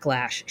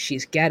backlash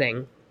she's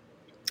getting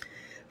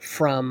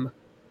from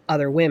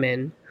other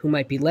women who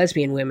might be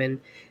lesbian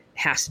women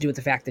has to do with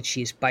the fact that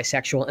she's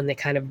bisexual, and they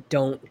kind of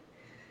don't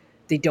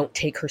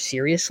take her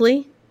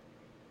seriously.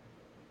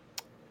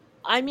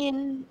 I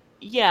mean,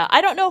 yeah, I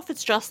don't know if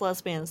it's just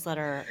lesbians that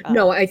are.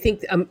 No, I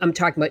think I'm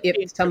talking about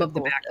some of the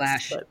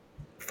backlash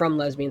from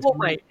lesbians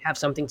might have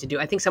something to do.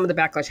 I think some of the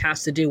backlash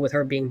has to do with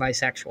her being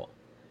bisexual.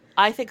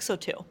 I think so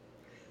too.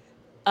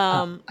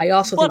 I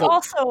also but think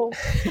also,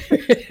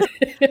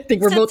 I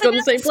think we're both going to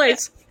the same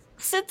place.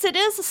 Since it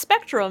is a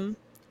spectrum,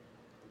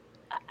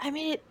 I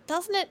mean,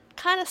 doesn't it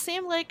kind of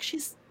seem like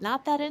she's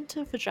not that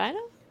into vagina?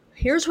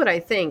 Here's what I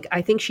think.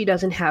 I think she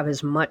doesn't have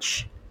as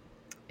much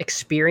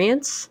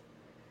experience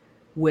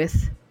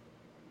with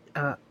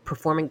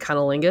performing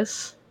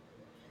cunnilingus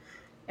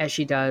as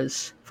she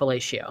does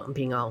fellatio. I'm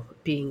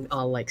being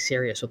all like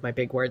serious with my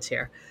big words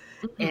here.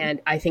 Mhm.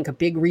 And I think a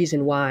big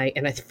reason why,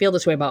 and I feel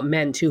this way about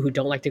men too, who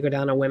don't like to go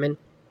down on women.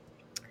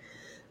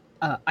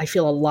 I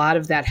feel a lot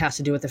of that has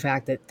to do with the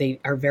fact that they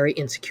are very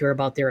insecure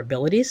about their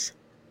abilities,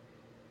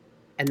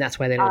 and that's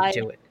why they don't I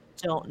do it.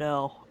 don't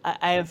know.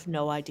 I have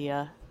no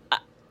idea.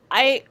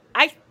 I,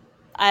 I,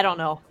 I don't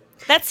know.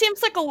 That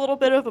seems like a little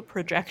bit of a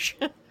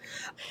projection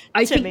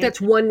I to think me.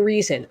 that's one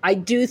reason. I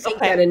do think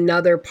Okay. that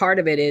another part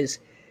of it is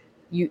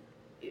you.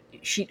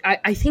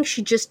 I think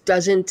she just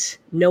doesn't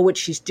know what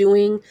she's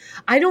doing.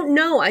 I don't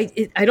know. I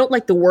don't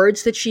like the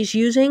words that she's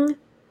using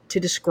to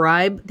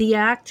describe the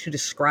act, to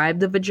describe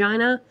the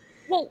vagina.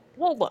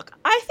 Well, look.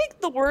 I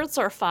think the words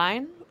are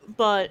fine,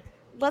 but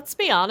let's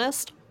be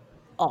honest.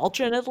 All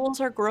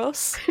genitals are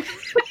gross.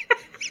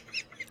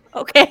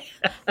 Okay.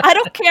 I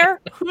don't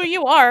care who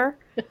you are.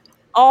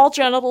 All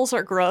genitals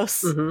are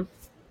gross.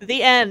 Mm-hmm.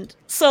 The end.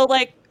 So,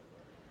 like,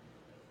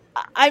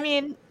 I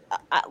mean,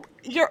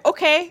 you're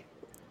okay.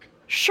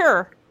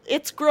 Sure,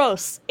 it's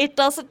gross. It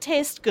doesn't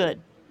taste good.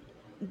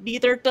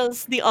 Neither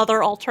does the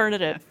other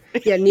alternative.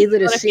 Yeah, You neither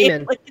know does what I mean?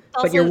 semen, Like, it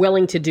but you're doesn't.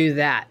 willing to do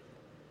that.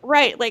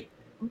 Right. Like,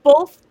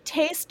 both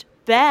taste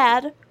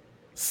bad.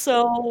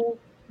 So,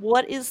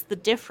 what is the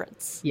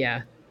difference?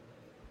 Yeah,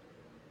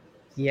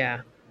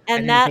 yeah. I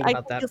And didn't that think I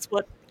about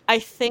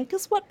think that.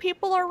 is what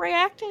people are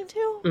reacting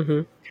to.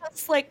 Mm-hmm.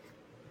 It's like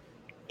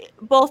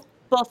both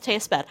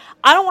taste bad.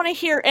 I don't want to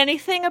hear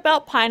anything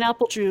about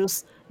pineapple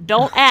juice.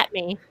 Don't at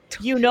me.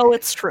 You know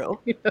it's true.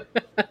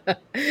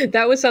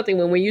 That was something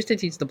when we used to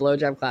teach the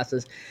blowjob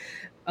classes.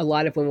 A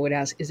lot of women would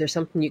ask, "Is there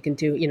something you can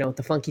do?" You know,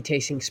 the funky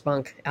tasting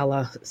spunk, a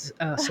la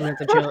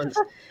Samantha Jones.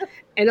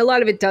 And a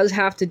lot of it does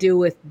have to do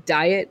with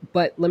diet.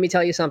 But let me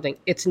tell you something: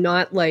 it's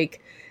not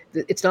like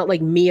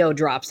Mio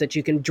drops that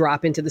you can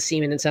drop into the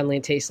semen and suddenly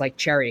it tastes like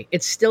cherry.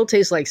 It still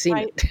tastes like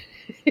semen,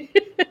 Right.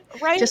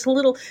 Right. just a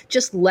little,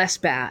 just less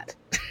bad,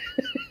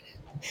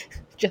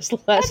 just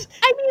And less.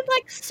 I mean,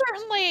 like,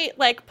 certainly,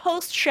 like,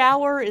 post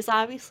shower is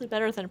obviously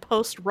better than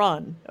post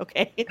run,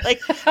 okay?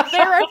 Like,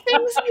 there are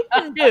things you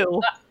can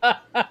do,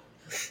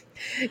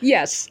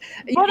 Yes,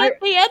 but at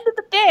the end of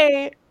the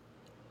day,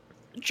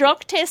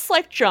 junk tastes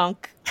like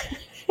junk.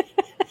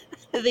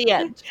 The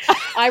end.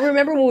 I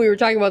remember when we were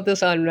talking about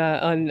this on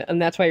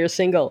That's Why You're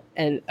Single,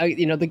 and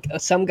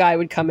some guy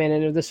would come in,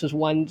 and this was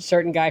one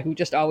certain guy who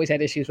just always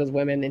had issues with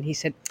women, and he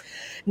said,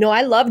 "No,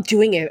 I love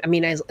doing it. I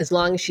mean, as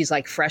long as she's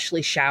like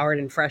freshly showered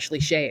and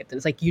freshly shaved." And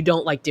it's like you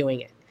don't like doing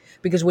it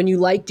because when you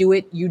do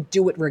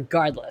it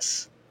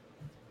regardless.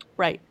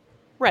 Right.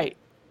 Right.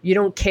 You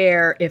don't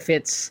care if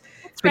it's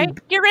That's right.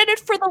 been. You're in it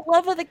for the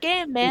love of the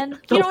game, man.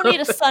 You don't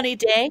need a sunny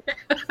day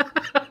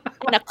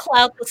and a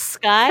cloudless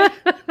sky.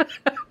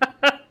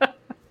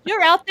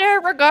 You're out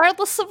there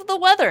regardless of the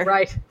weather.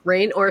 Right,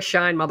 rain or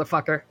shine,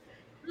 motherfucker.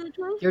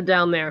 Mhm. You're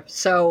down there.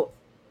 So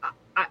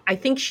I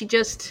think she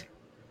just.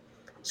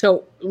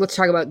 So let's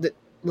talk about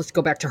let's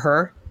go back to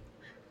her.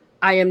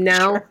 I am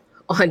now Sure.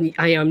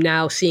 I am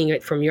now seeing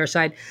it from your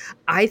side.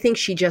 I think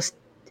she just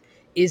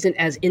isn't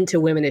as into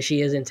women as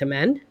she is into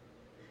men,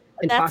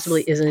 and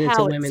possibly That's isn't into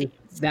how it women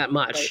seems. that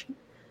much. Right.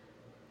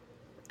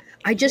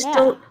 I just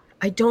Yeah.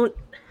 don't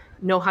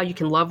know how you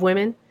can love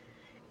women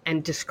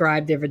and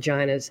describe their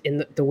vaginas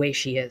in the way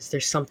she is.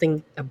 There's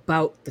something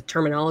about the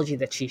terminology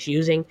that she's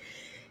using.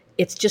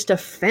 It's just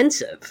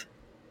offensive.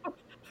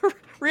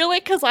 Really?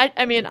 Because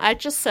I mean, I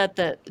just said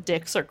that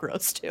dicks are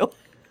gross too.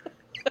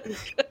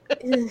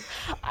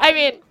 I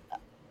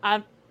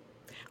mean,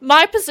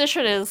 my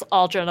position is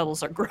all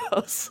genitals are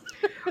gross.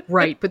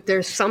 Right, but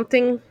there's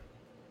something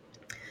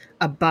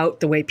about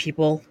the way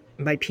people,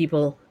 by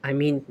people, I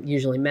mean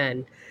usually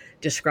men,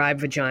 describe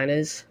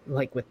vaginas,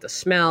 like with the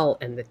smell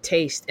and the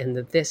taste and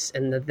the this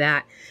and the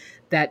that,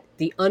 that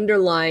the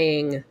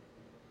underlying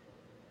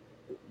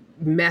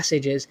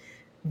message is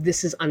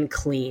this is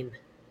unclean.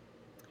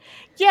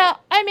 Yeah,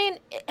 I mean,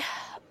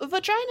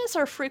 vaginas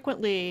are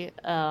frequently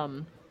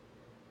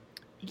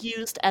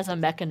used as a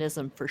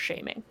mechanism for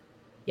shaming,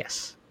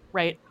 Yes.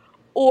 right?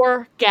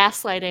 Or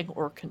gaslighting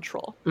or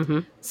control. Mm-hmm.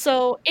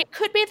 So it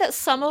could be that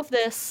some of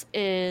this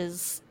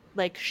is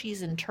like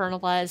she's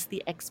internalized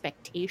the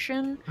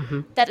expectation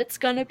Mm-hmm. that it's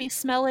going to be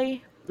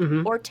smelly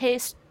Mm-hmm. or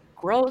taste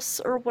gross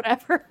or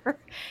whatever.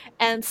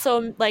 And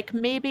so like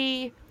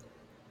maybe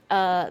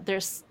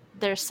there's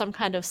some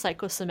kind of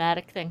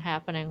psychosomatic thing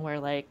happening where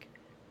like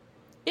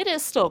it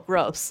is still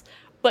gross,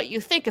 but you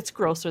think it's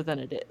grosser than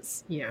it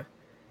is. Yeah.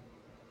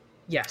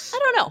 Yes. I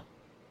don't know.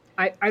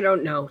 I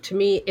don't know. To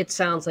me, it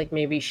sounds like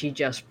maybe she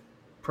just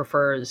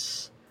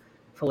prefers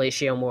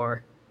fellatio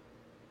more.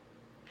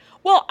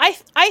 Well, I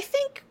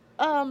think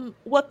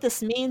what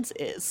this means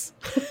is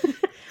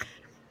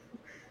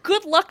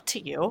good luck to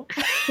you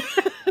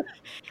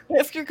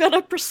if you're going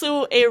to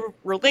pursue a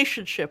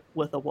relationship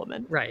with a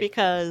woman. Right.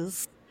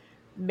 Because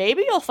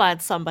maybe you'll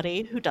find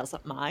somebody who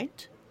doesn't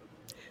mind,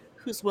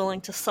 who's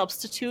willing to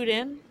substitute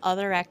in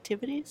other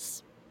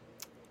activities.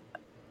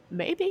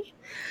 maybe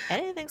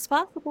anything's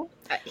possible.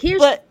 Here's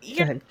But Go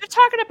you're ahead. you're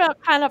talking about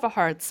kind of a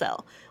hard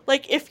sell.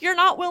 Like if you're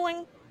not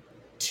willing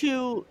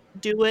to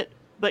do it,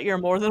 but you're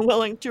more than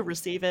willing to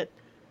receive it,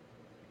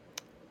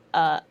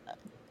 uh,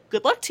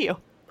 good luck to you.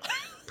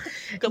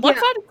 Good luck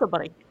Yeah, finding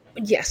somebody.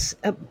 yes,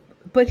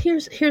 but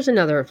here's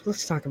another.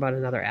 Let's talk about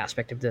another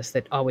aspect of this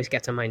that always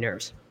gets on my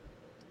nerves.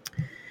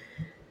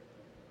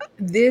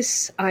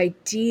 This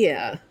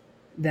idea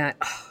that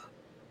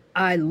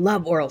I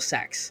love oral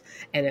sex,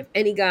 and if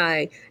any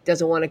guy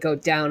doesn't want to go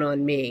down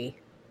on me,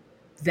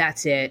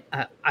 that's it.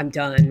 I'm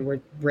done. We're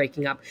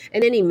breaking up.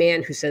 And any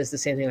man who says the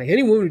same thing, like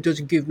any woman who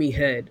doesn't give me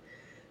head,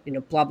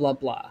 blah blah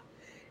blah.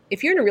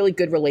 If you're in a really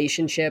good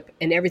relationship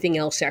and everything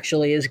else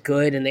sexually is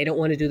good, and they don't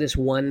want to do this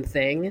one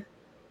thing,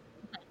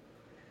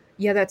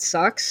 yeah, that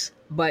sucks.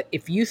 But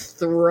if you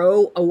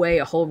throw away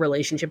a whole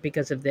relationship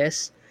because of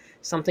this,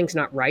 something's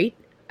not right.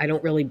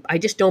 I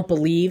just don't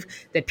believe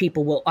that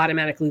people will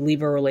automatically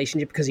leave a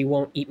relationship because he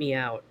won't eat me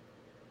out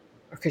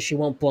or because she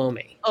won't blow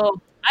me.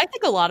 Oh, I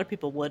think a lot of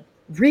people would.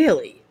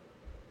 Really?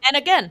 And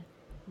again,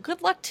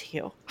 good luck to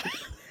you.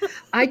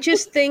 I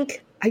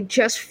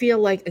just feel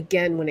like,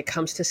 again, when it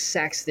comes to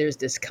sex, there's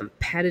this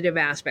competitive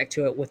aspect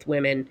to it with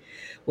women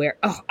where,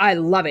 oh, I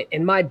love it.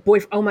 And my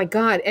boyfriend, oh my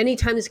God,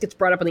 anytime this gets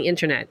brought up on the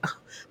internet, oh,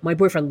 my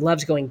boyfriend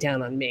loves going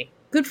down on me.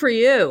 Good for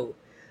you.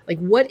 Like,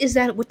 what is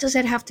that? What does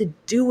that have to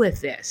do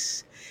with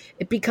this?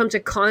 It becomes a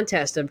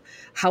contest of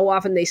how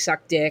often they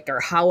suck dick or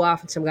how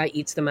often some guy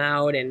eats them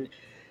out. And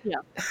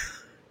Yeah.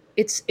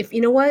 it's, if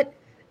you know what?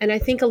 And I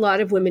think a lot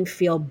of women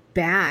feel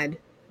bad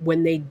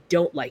when they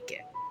don't like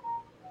it.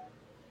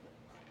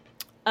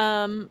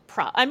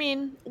 I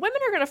mean, women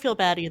are gonna feel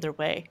bad either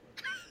way,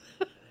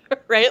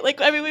 right?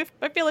 Like, I mean,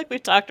 I feel like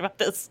we've talked about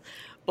this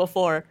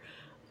before,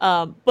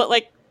 but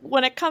like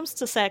when it comes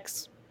to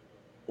sex,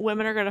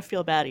 women are gonna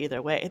feel bad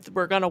either way.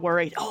 We're gonna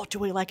worry, oh, do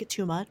we like it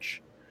too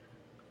much?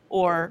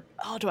 Or,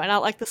 oh, do I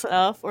not like this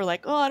enough? Or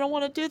like, oh, I don't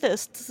want to do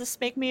this. Does this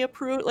make me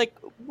approve? Like,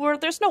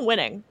 there's no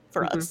winning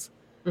for Mm-hmm. us.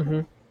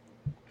 Mm-hmm.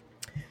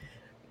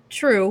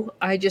 True.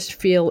 I just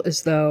feel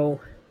as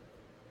though,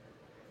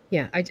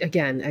 yeah, I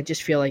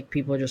just feel like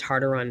people are just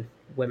harder on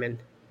women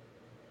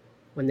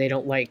when they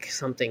don't like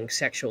something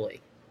sexually.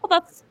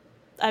 Well,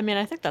 I mean,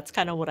 I think that's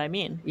kind of what I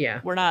mean.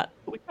 Yeah,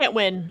 We can't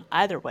win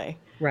either way.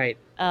 right.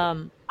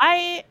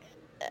 I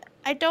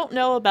don't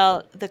know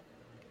about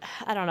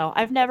I don't know.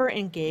 I've never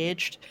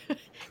engaged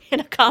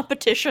in a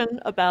competition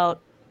about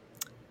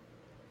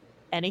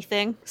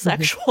anything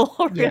sexual,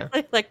 really.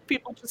 Yeah. Like,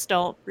 people just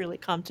don't really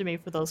come to me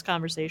for those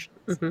conversations.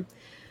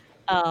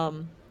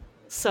 Mm-hmm.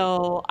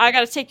 So I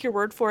got to take your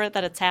word for it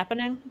that it's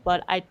happening,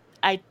 but I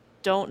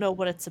don't know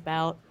what it's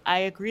about. I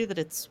agree that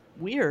it's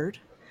weird.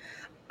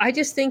 I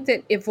just think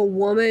that if a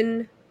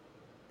woman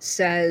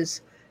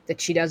says that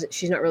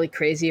she's not really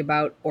crazy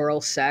about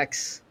oral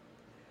sex,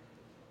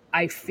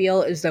 I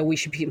feel as though we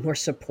should be more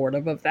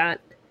supportive of that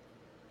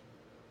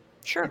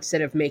Sure.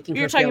 instead of making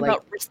You're her talking feel about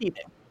like,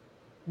 receiving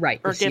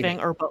right, or receiving. giving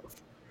or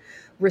both.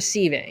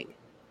 Receiving.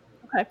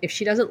 Okay. If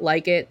she doesn't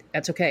like it,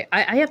 that's okay.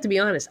 I have to be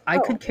honest. I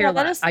could care yeah,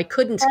 less. I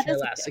couldn't that care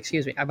is less. okay.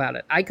 Excuse me about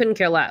it. I couldn't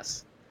care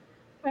less.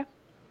 Okay.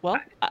 Well,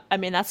 I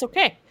mean, that's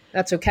okay.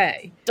 That's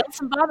okay.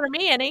 Doesn't bother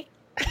me any.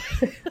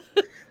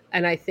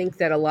 And I think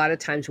that a lot of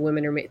times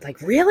women are made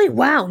like, really?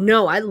 Wow,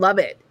 no, I love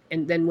it.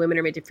 And then women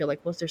are made to feel like,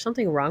 well, is there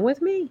something wrong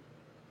with me?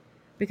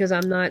 Because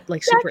I'm not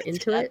like super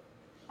into it.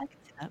 I can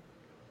see that.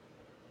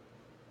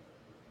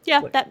 Yeah,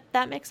 What?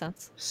 that makes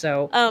sense.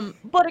 So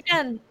But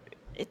again,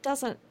 it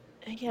doesn't,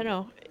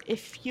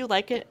 if you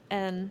like it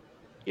and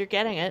you're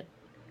getting it,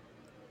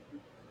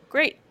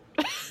 great.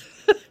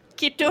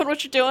 Keep doing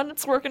what you're doing.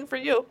 It's working for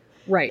you.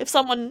 right. If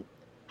someone,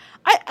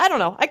 I don't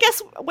know. I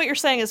guess what you're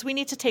saying is we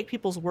need to take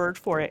people's word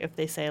for it if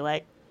they say,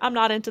 like, I'm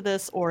not into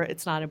this or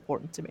it's not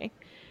important to me.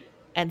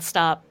 And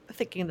stop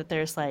thinking that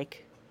there's,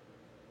 like,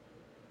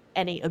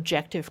 any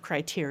objective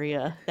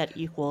criteria that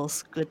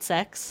equals good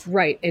sex.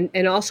 Right.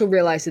 And also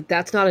realize that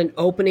that's not an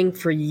opening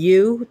for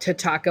you to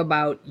talk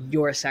about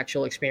your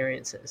sexual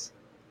experiences.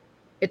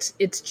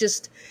 It's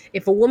just,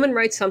 if a woman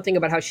writes something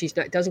about how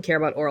doesn't care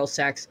about oral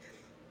sex,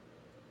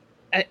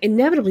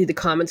 inevitably the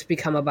comments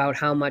become about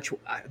how much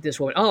this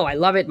woman, oh, I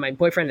love it, my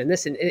boyfriend, and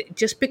this, and it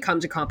just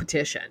becomes a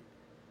competition.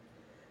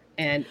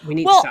 And we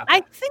need to stop that.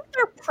 I think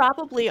there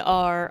probably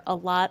are a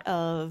lot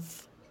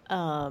of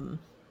a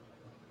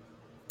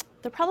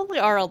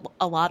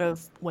lot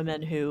of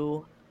women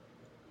who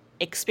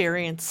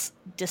experience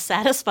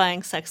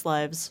dissatisfying sex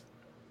lives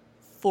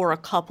for a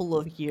couple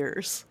of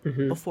years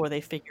before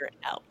they figure it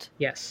out.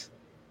 Yes.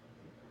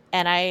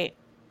 And I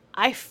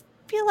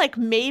feel like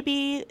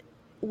maybe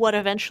what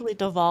eventually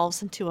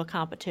devolves into a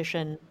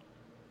competition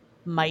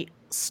might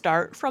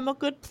start from a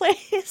good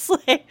place.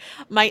 Like,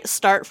 might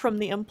start from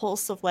the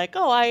impulse of, like,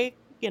 oh, I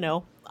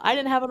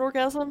didn't have an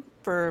orgasm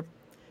for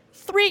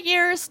 3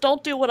 years.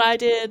 Don't do what I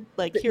did.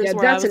 Like, here's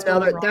where I was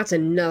going wrong. That's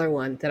another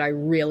one that I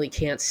really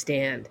can't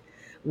stand,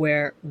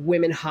 where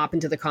women hop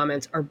into the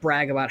comments or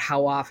brag about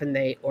how often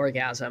they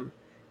orgasm.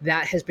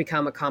 that has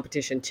become a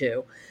competition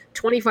too.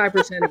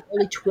 25% of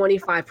only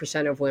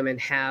 25% of women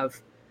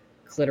have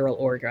clitoral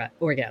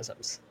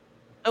orgasms.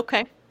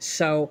 Okay.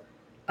 So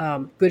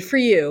good for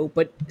you,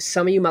 but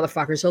some of you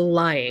motherfuckers are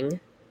lying.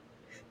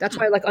 That's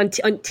why, like on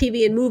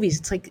TV and movies,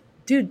 it's like,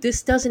 dude,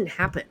 this doesn't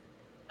happen.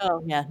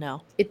 Oh yeah,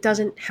 no. It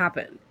doesn't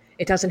happen.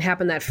 It doesn't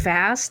happen that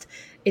fast.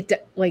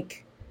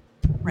 Like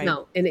Right.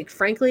 no, and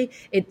frankly,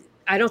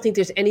 I don't think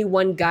there's any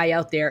one guy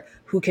out there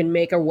who can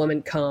make a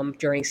woman come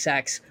during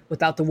sex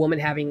without the woman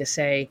having to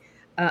say,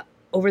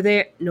 "Over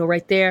there, no,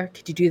 right there.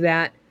 Could you do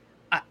that?"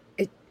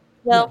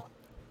 Well, No.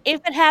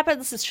 if it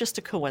happens, it's just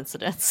a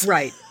coincidence.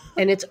 Right,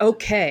 and it's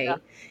okay Yeah.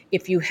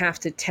 if you have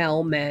to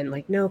tell men,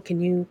 like, "No, can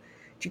you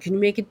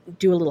make it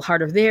do a little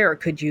harder there, or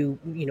could you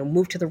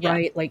move to the Yeah.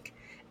 right?" Like,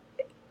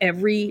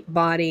 every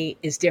body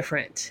is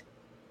different.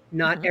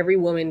 Not Mhm. every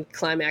woman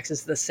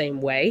climaxes the same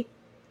way,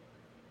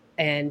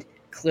 and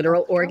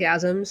clitoral True.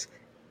 orgasms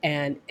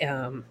and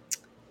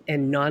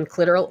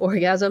non-clitoral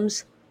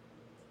orgasms,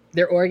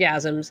 they're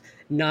orgasms.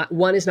 Not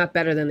one is not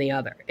better than the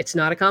other. It's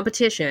not a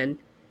competition.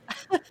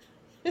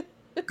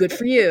 Good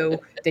for you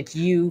that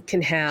you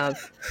can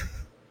have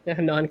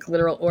a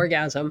non-clitoral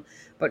orgasm,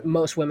 but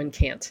most women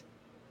can't,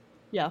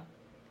 Yeah.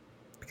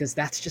 because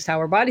that's just how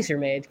our bodies are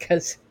made.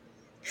 Because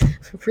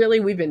really,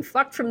 we've been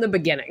fucked from the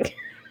beginning.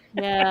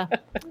 Yeah.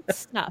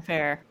 It's not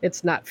fair.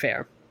 It's not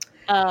fair.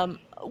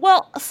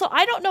 Well, so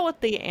I don't know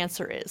what the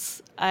answer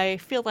is. I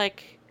feel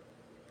like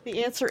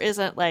the answer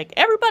isn't like,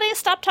 everybody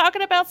stop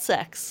talking about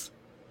sex.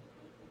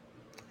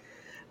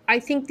 I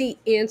think the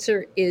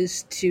answer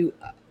is to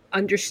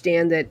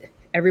understand that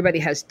everybody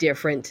has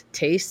different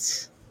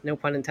tastes, no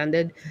pun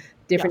intended,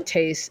 different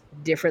tastes,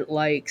 different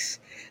likes,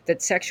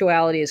 that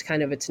sexuality is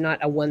kind of, it's not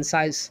a one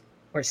size,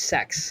 or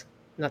sex,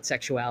 not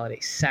sexuality,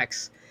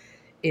 sex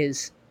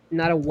is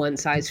not a one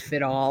size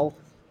fit all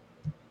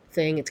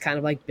thing. It's kind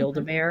of like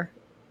Build-A-Bear.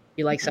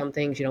 You like some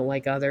things, you don't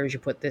like others, you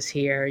put this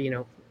here, do you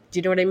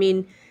know what I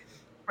mean?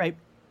 Right.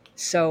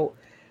 So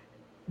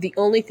the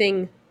only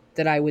thing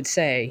that I would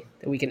say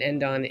that we can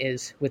end on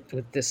is with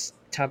this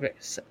topic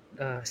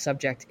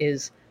subject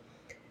is,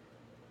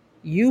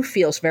 you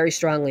feel very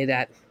strongly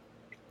that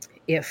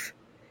if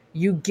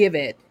you give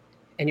it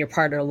and your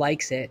partner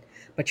likes it,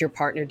 but your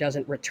partner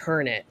doesn't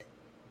return it,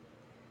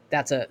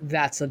 that's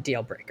a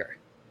deal breaker.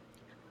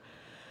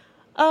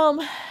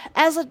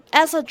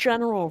 As a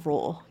general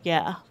rule,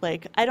 yeah.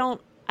 Like I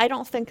don't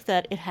think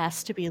that it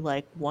has to be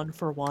like one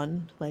for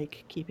one,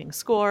 like keeping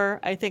score.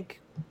 I think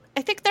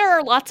there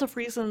are lots of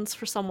reasons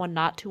for someone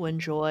not to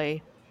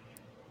enjoy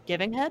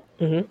giving head,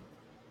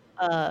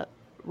 Mm-hmm.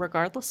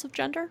 regardless of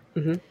gender.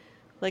 Mm-hmm.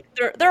 Like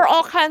there are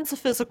all kinds of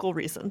physical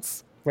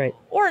reasons, Right.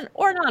 or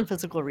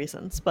non-physical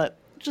reasons, but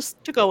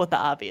just to go with the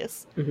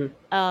obvious.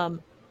 Mm-hmm.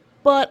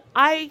 But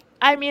I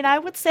mean, I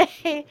would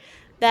say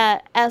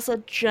that as a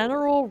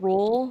general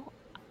rule,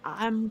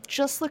 I'm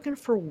just looking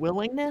for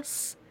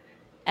willingness.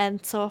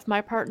 And so if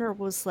my partner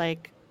was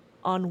like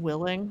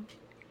unwilling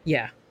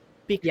Yeah.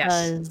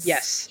 Yes. because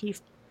Yes.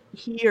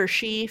 he or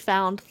she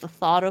found the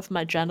thought of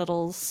my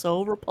genitals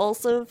so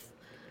repulsive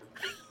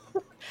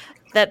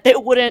that they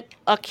wouldn't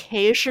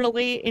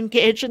occasionally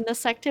engage in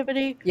this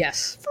activity,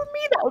 Yes. for me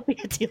that would be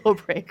a deal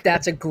breaker.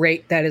 That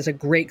is a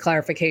great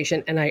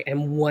clarification, and I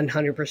am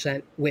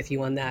 100% with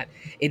you on that.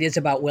 It is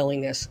about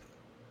willingness.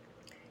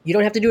 You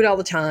don't have to do it all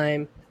the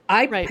time.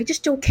 I Right.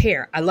 just don't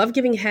care. I love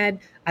giving head.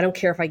 I don't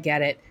care if I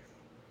get it.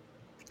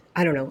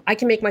 I don't know. I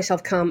can make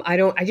myself come.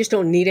 I just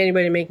don't need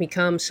anybody to make me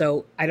come,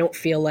 so I don't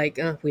feel like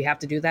we have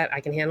to do that. I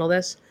can handle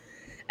this.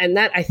 And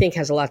that, I think,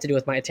 has a lot to do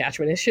with my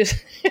attachment issues.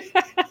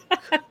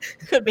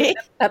 Could be.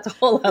 That's a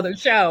whole other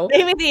show.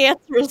 Maybe the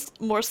answer is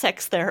more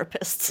sex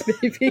therapists.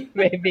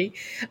 maybe.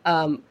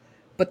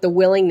 But the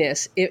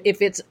willingness,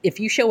 if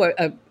you show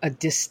a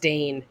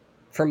disdain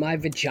for my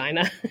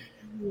vagina,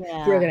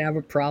 Yeah. we're gonna have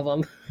a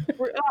problem.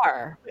 We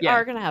are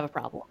going to have a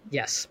problem.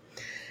 Yes.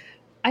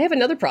 I have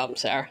another problem,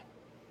 Sarah.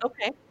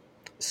 Okay.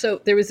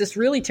 So there was this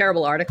really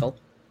terrible article.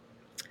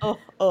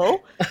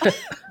 Oh?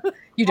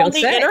 You don't On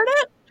the say.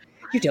 internet?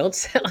 You don't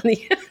say on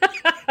the.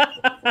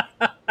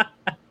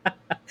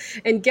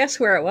 And guess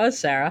where it was,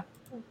 Sarah?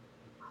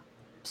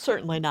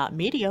 Certainly not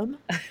Medium.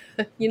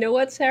 You know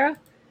what, Sarah?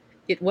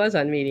 It was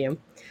on Medium.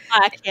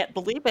 I can't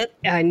believe it.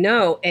 I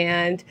know,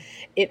 and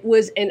it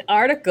was an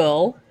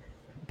article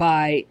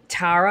by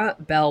Tara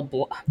Bell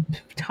Ball.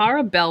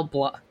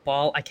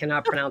 I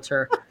cannot pronounce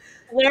her.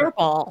 Blair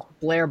Ball.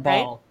 Blair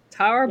Ball. Right?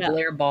 Tara Yeah.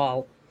 Blair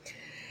Ball.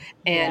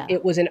 And Yeah.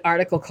 it was an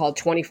article called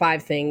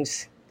 25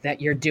 Things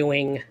That You're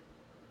Doing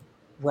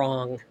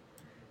Wrong.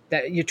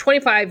 That you're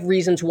 25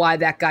 reasons why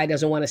that guy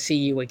doesn't want to see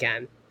you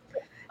again.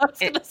 I was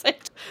going to say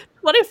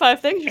 25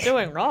 things you're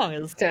doing wrong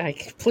is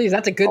Like, please,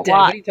 that's a good A day.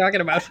 lot. What are you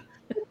talking about?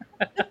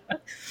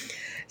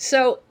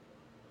 So,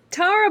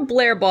 Tara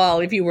Blair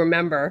Ball, if you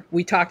remember,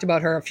 we talked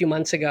about her a few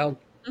months ago.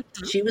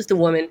 Mhm. She was the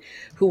woman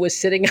who was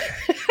sitting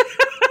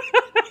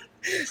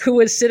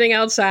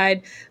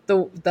outside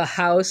the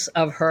house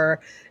of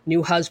her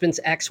new husband's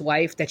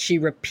ex-wife, that she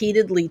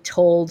repeatedly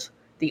told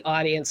the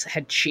audience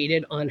had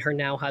cheated on her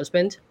now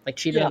husband, like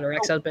cheated Yeah. on her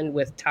ex-husband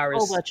with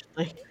Tara's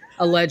Allegedly.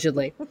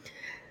 allegedly.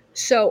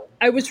 So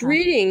I was Uh-huh.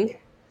 reading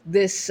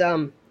this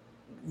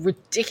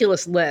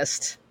ridiculous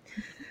list,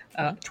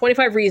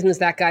 25 reasons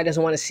that guy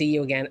doesn't want to see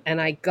you again,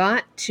 and I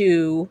got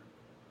to.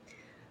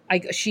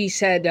 She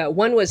said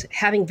one was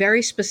having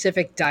very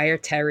specific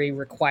dietary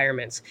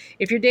requirements.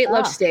 If your date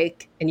loves Ah.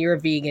 steak and you're a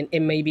vegan,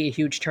 it may be a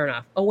huge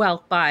turnoff. Oh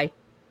well, bye.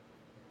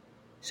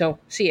 So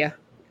see ya.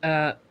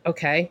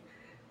 Okay.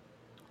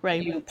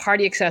 Right. You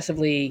party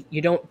excessively.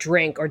 You don't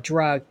drink or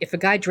drug. If a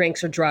guy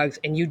drinks or drugs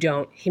and you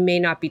don't, he may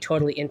not be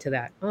totally into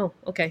that. Oh,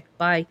 okay,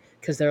 bye.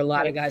 Because there are a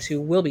lot of guys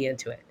who will be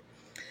into it.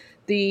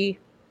 The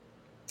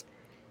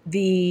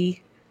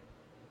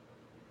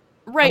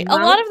Right. A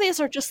amount- lot of these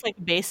are just like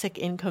basic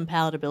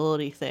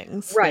incompatibility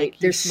things. Right. Like,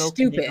 They're you smoke and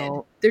you stupid.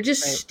 don't. They're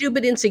just Right.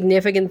 stupid,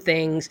 insignificant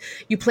things.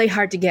 You play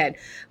hard to get.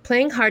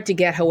 Playing hard to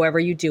get, however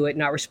you do it,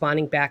 not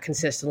responding back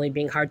consistently,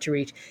 being hard to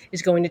reach,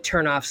 is going to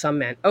turn off some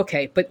men.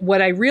 Okay, but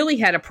what I really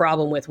had a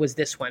problem with was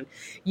this one.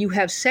 You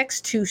have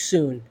sex too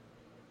soon.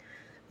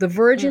 The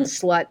virgin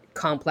slut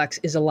complex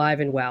is alive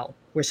and well.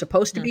 We're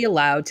supposed to be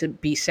allowed to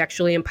be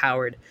sexually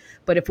empowered,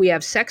 but if we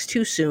have sex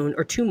too soon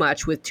or too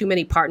much with too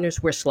many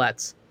partners, we're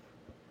sluts.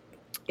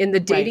 In the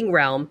dating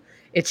realm,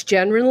 it's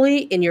generally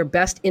in your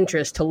best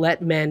interest to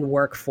let men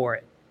work for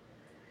it.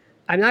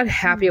 I'm not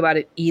happy about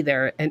it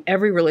either, and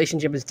every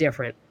relationship is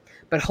different.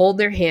 But hold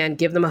their hand,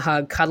 give them a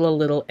hug, cuddle a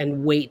little,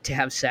 and wait to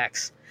have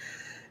sex.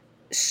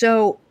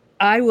 So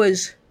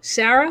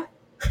Sarah,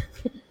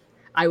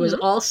 I was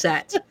all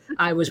set.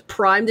 I was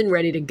primed and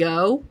ready to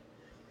go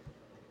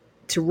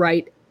to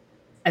write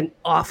an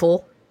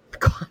awful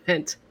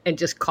comment and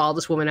just call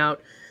this woman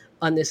out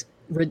on this,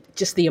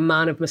 just the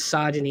amount of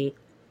misogyny.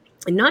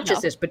 And not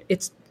just this, but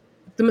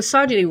the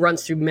misogyny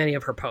runs through many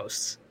of her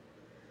posts.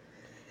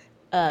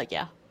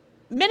 Yeah.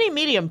 Many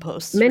Medium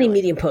posts. Many really.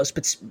 Medium posts,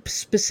 but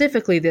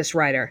specifically this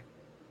writer.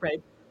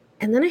 Right.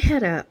 And then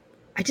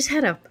I just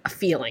had a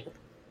feeling.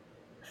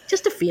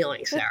 Just a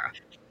feeling, Sarah.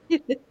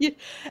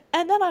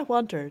 And then I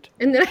wondered.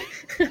 And then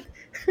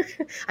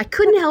I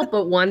couldn't help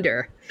but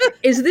wonder,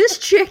 is this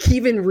chick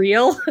even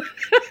real?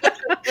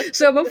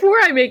 So before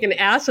I make an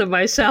ass of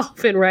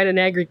myself and write an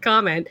angry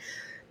comment,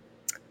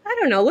 I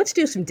don't know, let's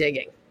do some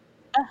digging.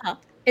 Uh-huh.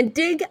 And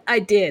dig I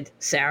did,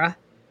 Sarah.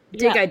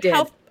 Dig I did.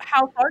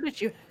 How far did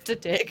you have to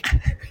dig?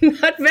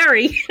 Not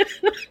very.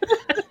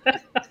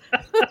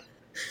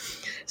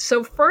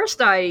 So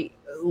first I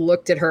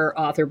looked at her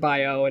author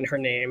bio and her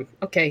name.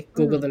 Okay,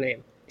 Google the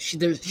name. She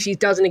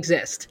doesn't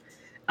exist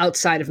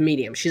outside of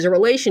Medium. She's a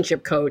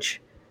relationship coach.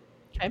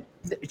 Okay.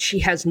 She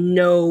has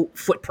no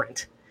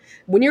footprint.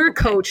 When you're a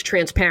coach,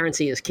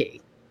 transparency is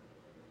key.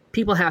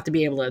 People have to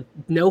be able to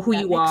know who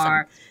you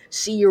are,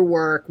 see your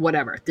work,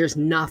 whatever. There's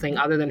nothing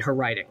other than her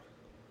writing.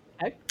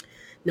 Okay.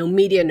 No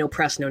media, no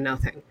press, no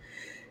nothing.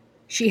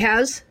 She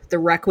has the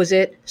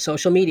requisite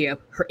social media.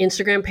 Her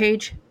Instagram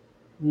page,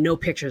 no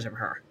pictures of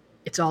her.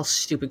 It's all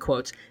stupid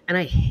quotes. And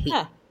I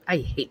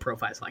hate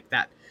profiles like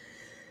that.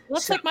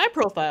 Looks like my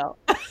profile.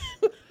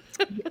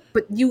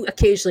 But you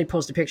occasionally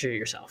post a picture of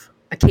yourself.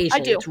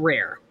 Occasionally. I do. It's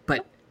rare,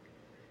 but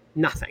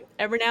nothing.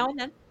 Every now and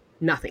then.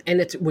 Nothing. And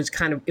it was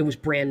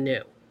brand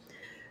new.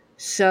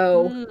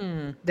 So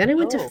then I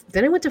went to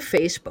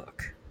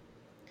Facebook.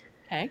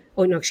 Okay.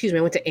 Oh no, excuse me.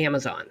 I went to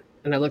Amazon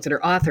and I looked at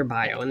her author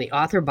bio, and the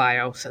author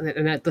bio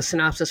and the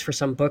synopsis for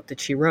some book that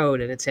she wrote,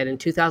 and it said in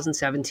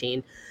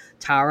 2017,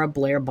 Tara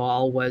Blair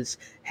Ball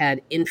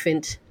had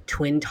infant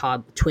twin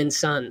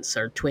sons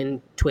or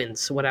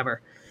twins,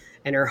 whatever,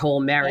 and her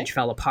whole marriage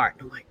fell apart.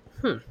 And I'm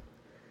like,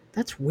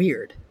 that's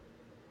weird.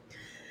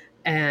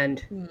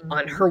 And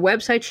on her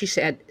website, she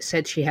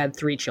said she had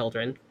 3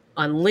 children.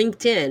 On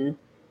LinkedIn,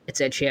 it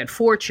said she had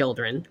 4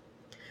 children.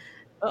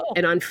 Oh,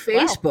 and on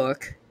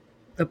Facebook,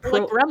 like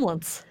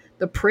gremlins.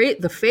 the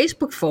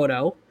Facebook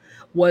photo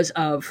was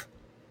of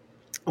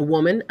a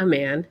woman, a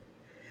man,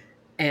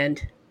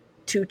 and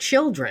 2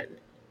 children.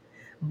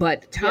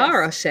 But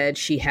Tara said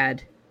she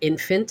had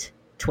infant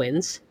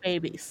twins,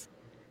 babies.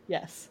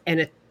 Yes. and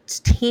a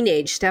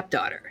teenage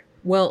stepdaughter.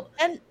 Well,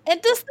 and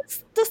does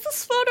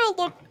this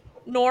photo look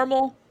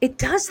normal? it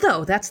does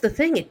though. That's the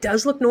thing. It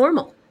does look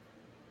normal.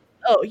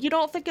 Oh, you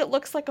don't think it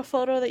looks like a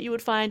photo that you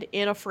would find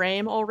in a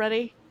frame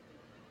already?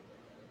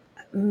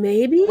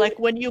 Maybe. Like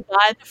when you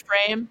buy the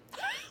frame?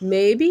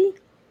 Maybe.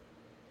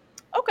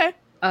 Okay.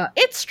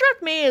 It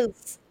struck me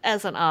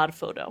as an odd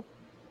photo.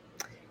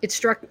 It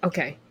struck.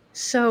 Okay.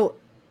 So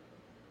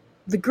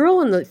the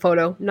girl in the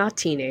photo, not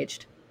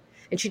teenaged,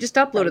 and she just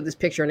uploaded this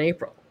picture in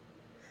April.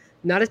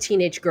 Not a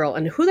teenage girl.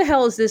 And who the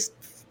hell is this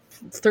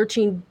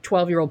 13,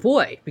 12-year-old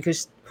boy?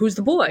 Because who's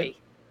the boy?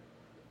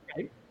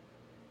 Right.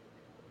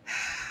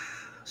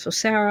 So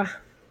Sarah,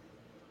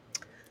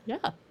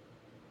 Yeah.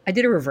 I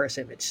did a reverse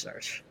image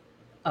search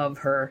of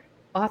her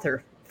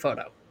author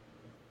photo,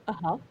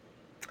 Uh-huh.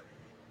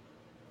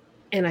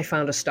 and I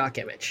found a stock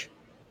image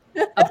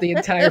of the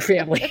entire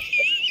family.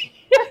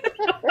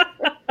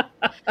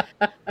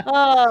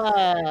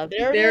 There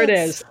There it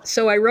is.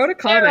 So I wrote a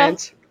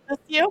comment. this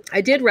you?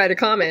 I did write a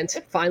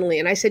comment finally,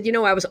 and I said,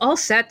 I was all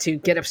set to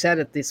get upset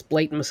at this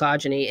blatant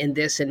misogyny in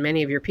this and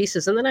many of your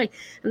pieces, and then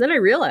I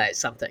realized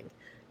something.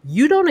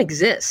 You don't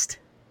exist.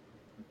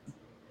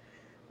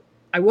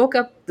 I woke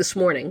up this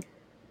morning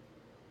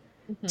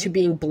to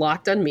being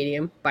blocked on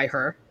Medium by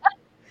her,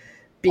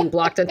 being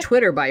blocked on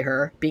Twitter by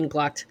her, being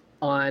blocked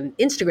on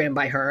Instagram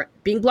by her,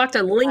 being blocked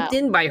on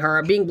LinkedIn by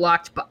her, being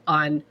blocked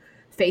on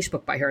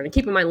Facebook by her. And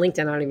keep in mind,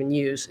 LinkedIn I don't even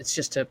use. It's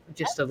just a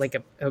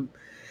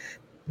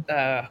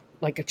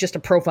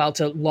profile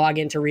to log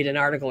in to read an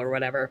article or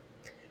whatever.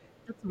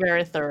 It's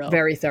very thorough.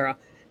 Very thorough.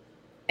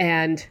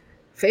 And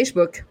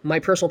Facebook, my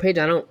personal page,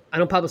 I don't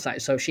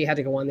publicize. So she had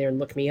to go on there and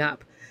look me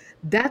up.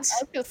 I was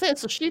gonna say,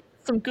 so she did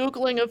some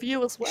Googling of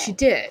you as well. She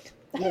did.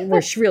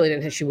 Well, she really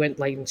didn't. She went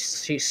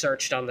she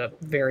searched on the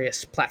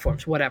various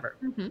platforms, whatever.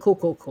 Mm-hmm.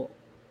 Cool.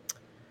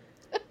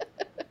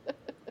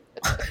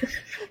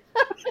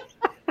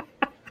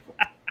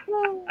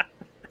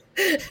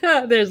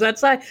 There's that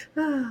side.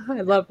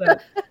 I love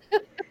that.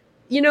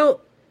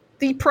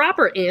 The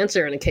proper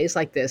answer in a case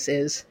like this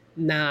is,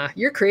 nah,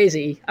 you're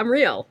crazy. I'm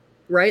real,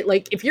 right?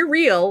 Like, if you're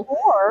real,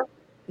 or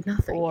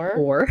nothing,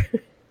 or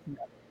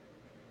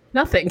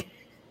nothing.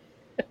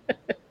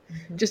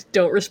 Just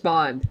don't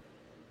respond.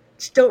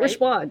 Just don't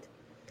respond.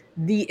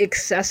 The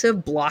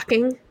excessive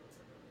blocking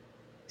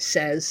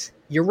says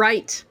you're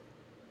right.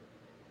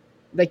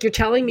 Like, you're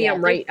telling me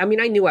I'm right. I mean,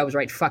 I knew I was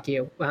right. Fuck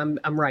you. I'm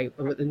right.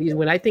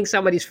 When I think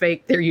somebody's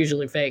fake, they're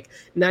usually fake.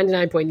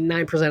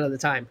 99.9% of the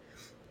time.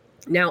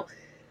 Now,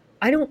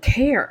 I don't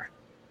care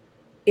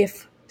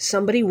if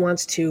somebody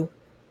wants to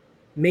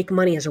make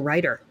money as a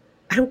writer.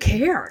 I don't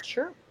care.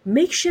 Sure.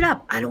 Make shit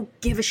up. I don't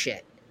give a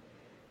shit.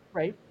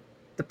 Right.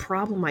 The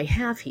problem I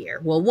have here,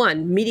 well,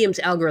 one, Medium's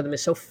algorithm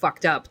is so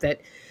fucked up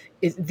that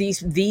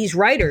these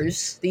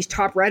writers, these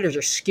top writers,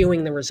 are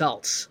skewing the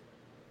results.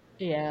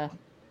 Yeah,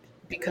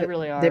 they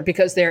really are.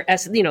 Because they're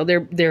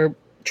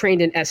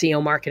trained in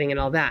SEO marketing and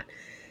all that.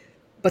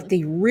 But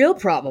the real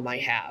problem I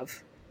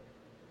have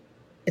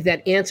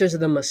that answers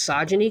the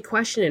misogyny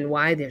question and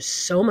why there's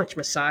so much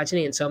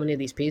misogyny in so many of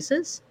these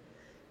pieces,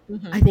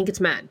 I think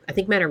it's men. I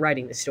think men are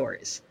writing the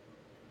stories.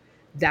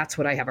 That's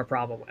what I have a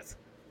problem with.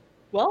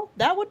 Well,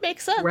 that would make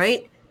sense.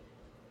 Right?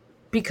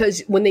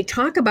 Because when they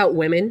talk about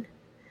women,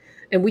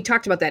 and we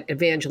talked about that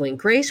Evangeline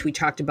Grace, we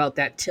talked about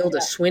that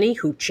Tilda Sweeney,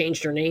 who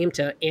changed her name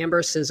to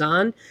Amber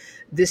Cezanne,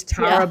 this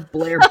Tara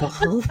Blair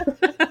Ball.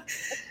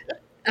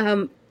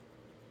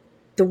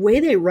 The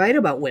way they write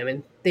about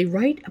women, they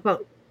write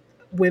about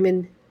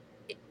women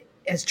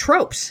as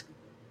tropes.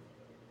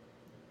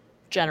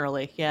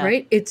 Generally, yeah.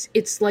 Right?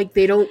 It's like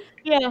they don't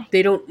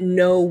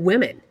know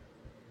women.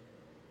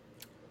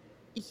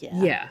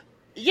 Yeah.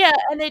 Yeah,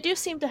 and they do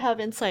seem to have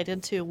insight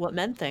into what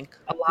men think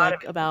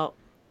about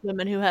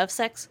women who have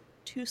sex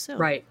too soon.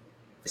 Right.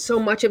 So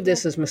much of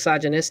this is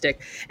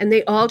misogynistic, and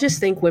they all just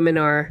think women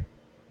are,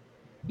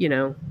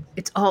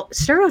 it's all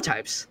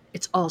stereotypes.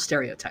 It's all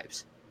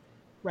stereotypes.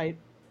 Right.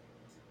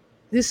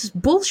 This is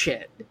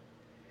bullshit.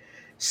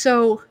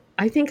 So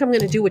I think I'm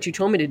going to do what you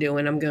told me to do,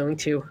 and I'm going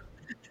to,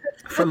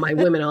 from my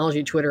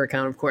Womenology Twitter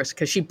account, of course,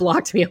 because she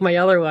blocked me on my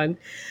other one.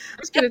 I'm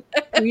just going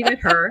to tweet at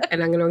her,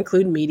 and I'm going to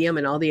include Medium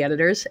and all the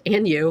editors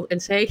and you,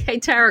 and say, "Hey,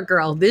 Tara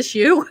girl, this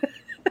you?"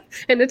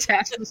 and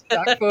attach the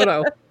stock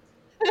photo.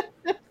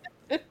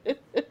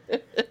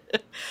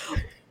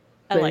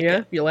 I like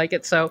it. You like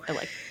it? So, I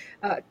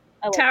like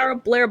Tara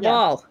Blair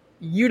Ball,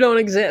 you don't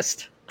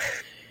exist.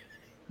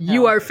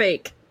 You are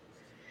fake.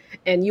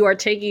 And you are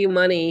taking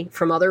money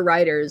from other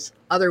writers,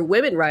 other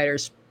women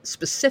writers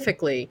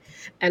specifically,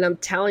 and I'm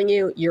telling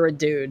you, you're a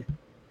dude.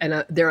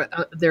 And there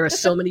are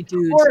so many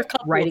dudes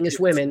writing as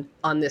women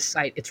on this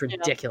site. It's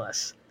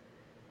ridiculous.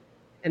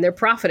 And they're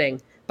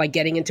profiting by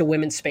getting into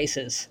women's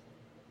spaces.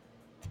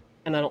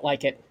 And I don't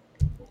like it.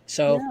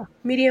 So,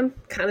 Medium,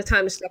 kind of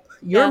time to step.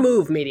 Your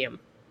move, Medium.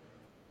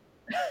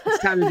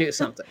 It's time to do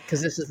something,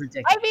 because this is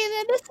ridiculous. I mean,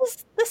 and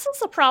this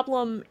is a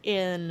problem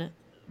in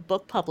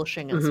book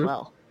publishing as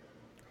well.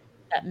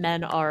 That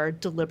men are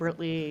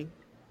deliberately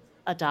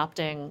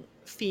adopting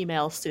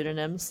female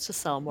pseudonyms to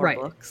sell more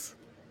books.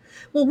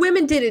 Well,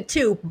 women did it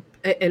too,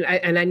 and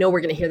I know we're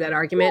going to hear that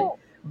argument,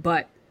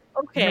 but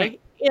okay,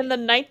 in the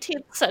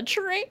 19th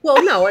century.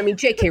 Well, no, I mean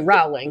J.K.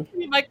 Rowling.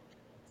 You're like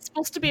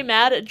supposed to be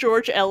mad at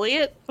George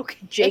Eliot. Okay,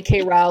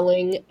 J.K.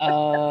 Rowling.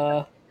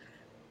 Oh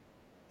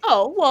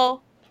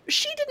well,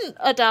 she didn't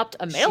adopt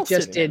a male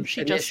pseudonym.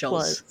 She just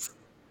was.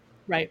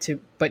 Right.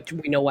 But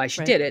we know why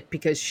she did it,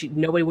 because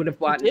nobody would have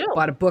bought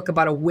a book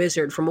about a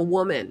wizard from a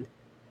woman.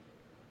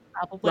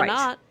 Probably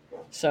not.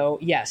 So,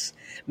 yes,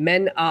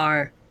 men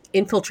are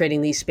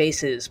infiltrating these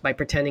spaces by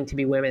pretending to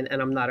be women,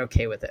 and I'm not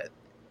okay with it.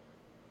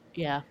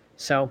 Yeah.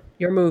 So,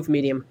 your move,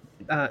 Medium.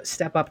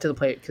 Step up to the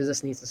plate, because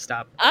this needs to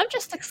stop. I'm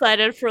just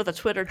excited for the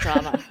Twitter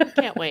drama.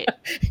 Can't wait.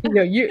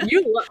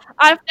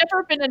 I've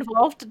never been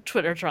involved in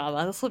Twitter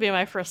drama. This will be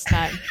my first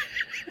time.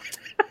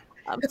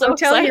 I'm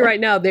telling you right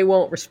now, they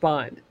won't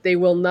respond. They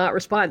will not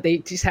respond. They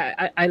just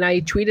and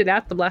I tweeted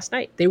at them last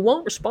night. They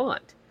won't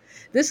respond.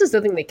 This is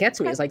the thing that gets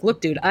me. Is like,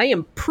 look, dude, I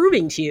am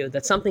proving to you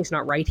that something's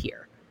not right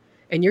here,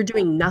 and you're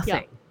doing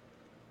nothing.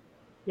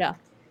 Yeah.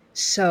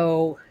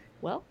 So,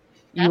 Well,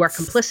 you are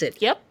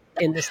complicit. Yep.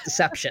 In this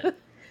deception.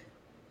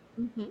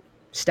 Mm-hmm.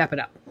 Step it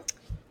up.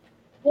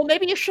 Well,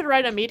 maybe you should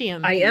write a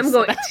Medium. I am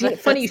going.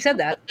 Funny you said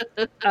that.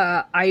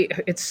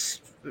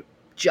 It's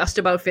just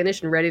about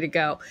finished and ready to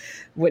go.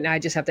 When I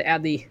just have to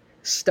add the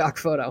stock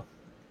photo.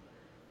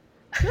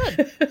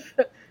 Good.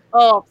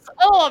 Oh,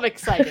 I'm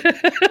excited.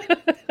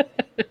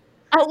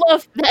 I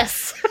love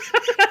this.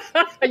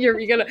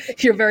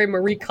 You're very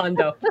Marie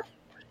Kondo.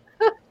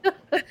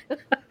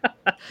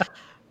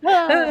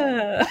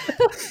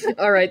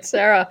 All right,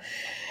 Sarah.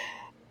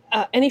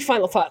 Any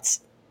final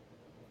thoughts?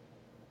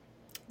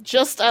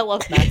 Just I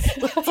love mess.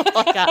 That's all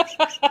I got.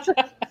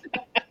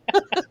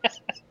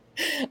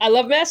 I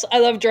love mess. I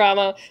love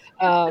drama.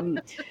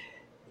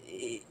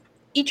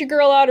 Eat your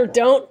girl out or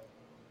don't.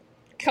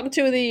 Come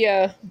to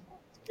the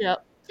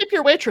Tip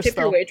your waitress, tip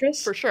though. your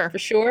waitress. For sure. For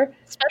sure.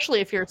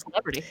 Especially if you're a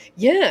celebrity.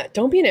 Yeah,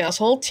 don't be an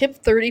asshole.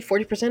 Tip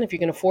 30-40% if you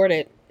can afford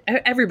it.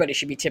 Everybody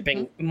should be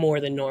tipping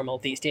more than normal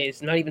these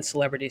days, not even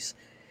celebrities.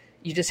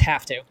 You just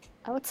have to.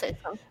 I would say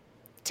so.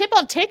 Tip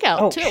on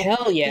takeout, too. Oh,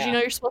 hell yeah. Did you know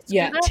you're supposed to do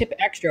that? Tip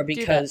extra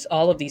because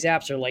all of these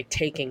apps are like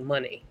taking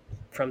money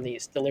from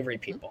these delivery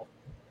people.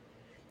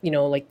 You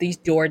know, like these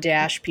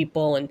DoorDash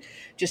people and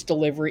just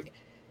delivery.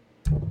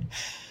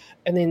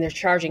 And then they're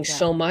charging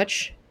so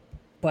much,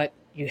 but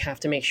you have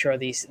to make sure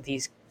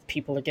these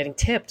people are getting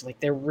tipped.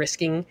 Like they're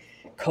risking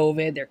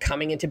COVID. They're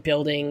coming into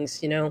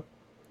buildings, you know.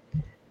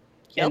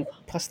 Yep. And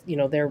plus, you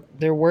know,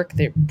 their work,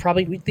 they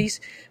probably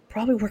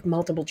work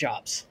multiple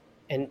jobs,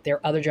 and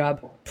their other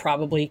job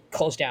probably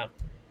closed down.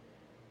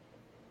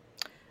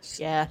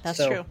 Yeah,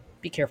 that's true.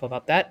 Be careful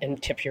about that, and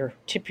tip your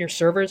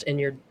servers and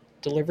your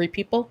delivery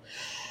people.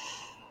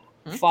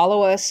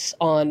 Follow us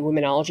on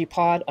Womenology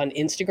Pod on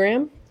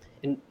Instagram,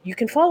 and you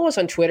can follow us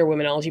on Twitter,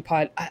 Womenology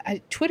Pod.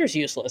 Twitter's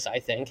useless, I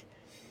think.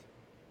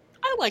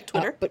 I like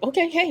Twitter. But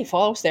okay, hey,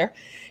 follow us there.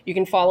 You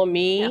can follow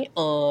me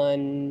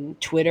on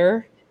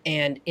Twitter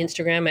and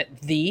Instagram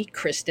at the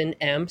Kristen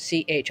M,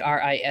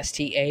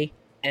 CHRISTAN,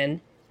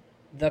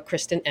 the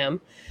Kristen M.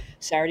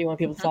 Sarah, do you want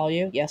people to follow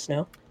you? Yes,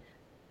 no?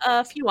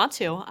 If you want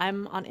to,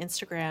 I'm on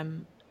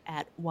Instagram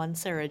at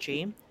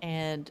 @1SarahG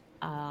and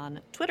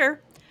on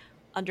Twitter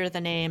under the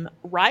name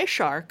Rye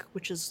Shark,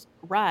 which is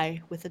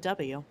Rye with a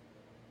W.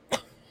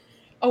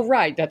 Oh,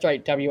 right. That's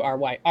right.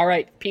 WRY. All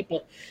right,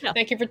 people. Yeah.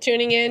 Thank you for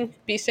tuning in.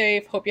 Be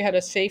safe. Hope you had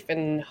a safe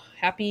and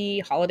happy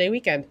holiday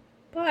weekend.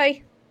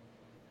 Bye.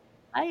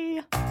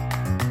 Bye.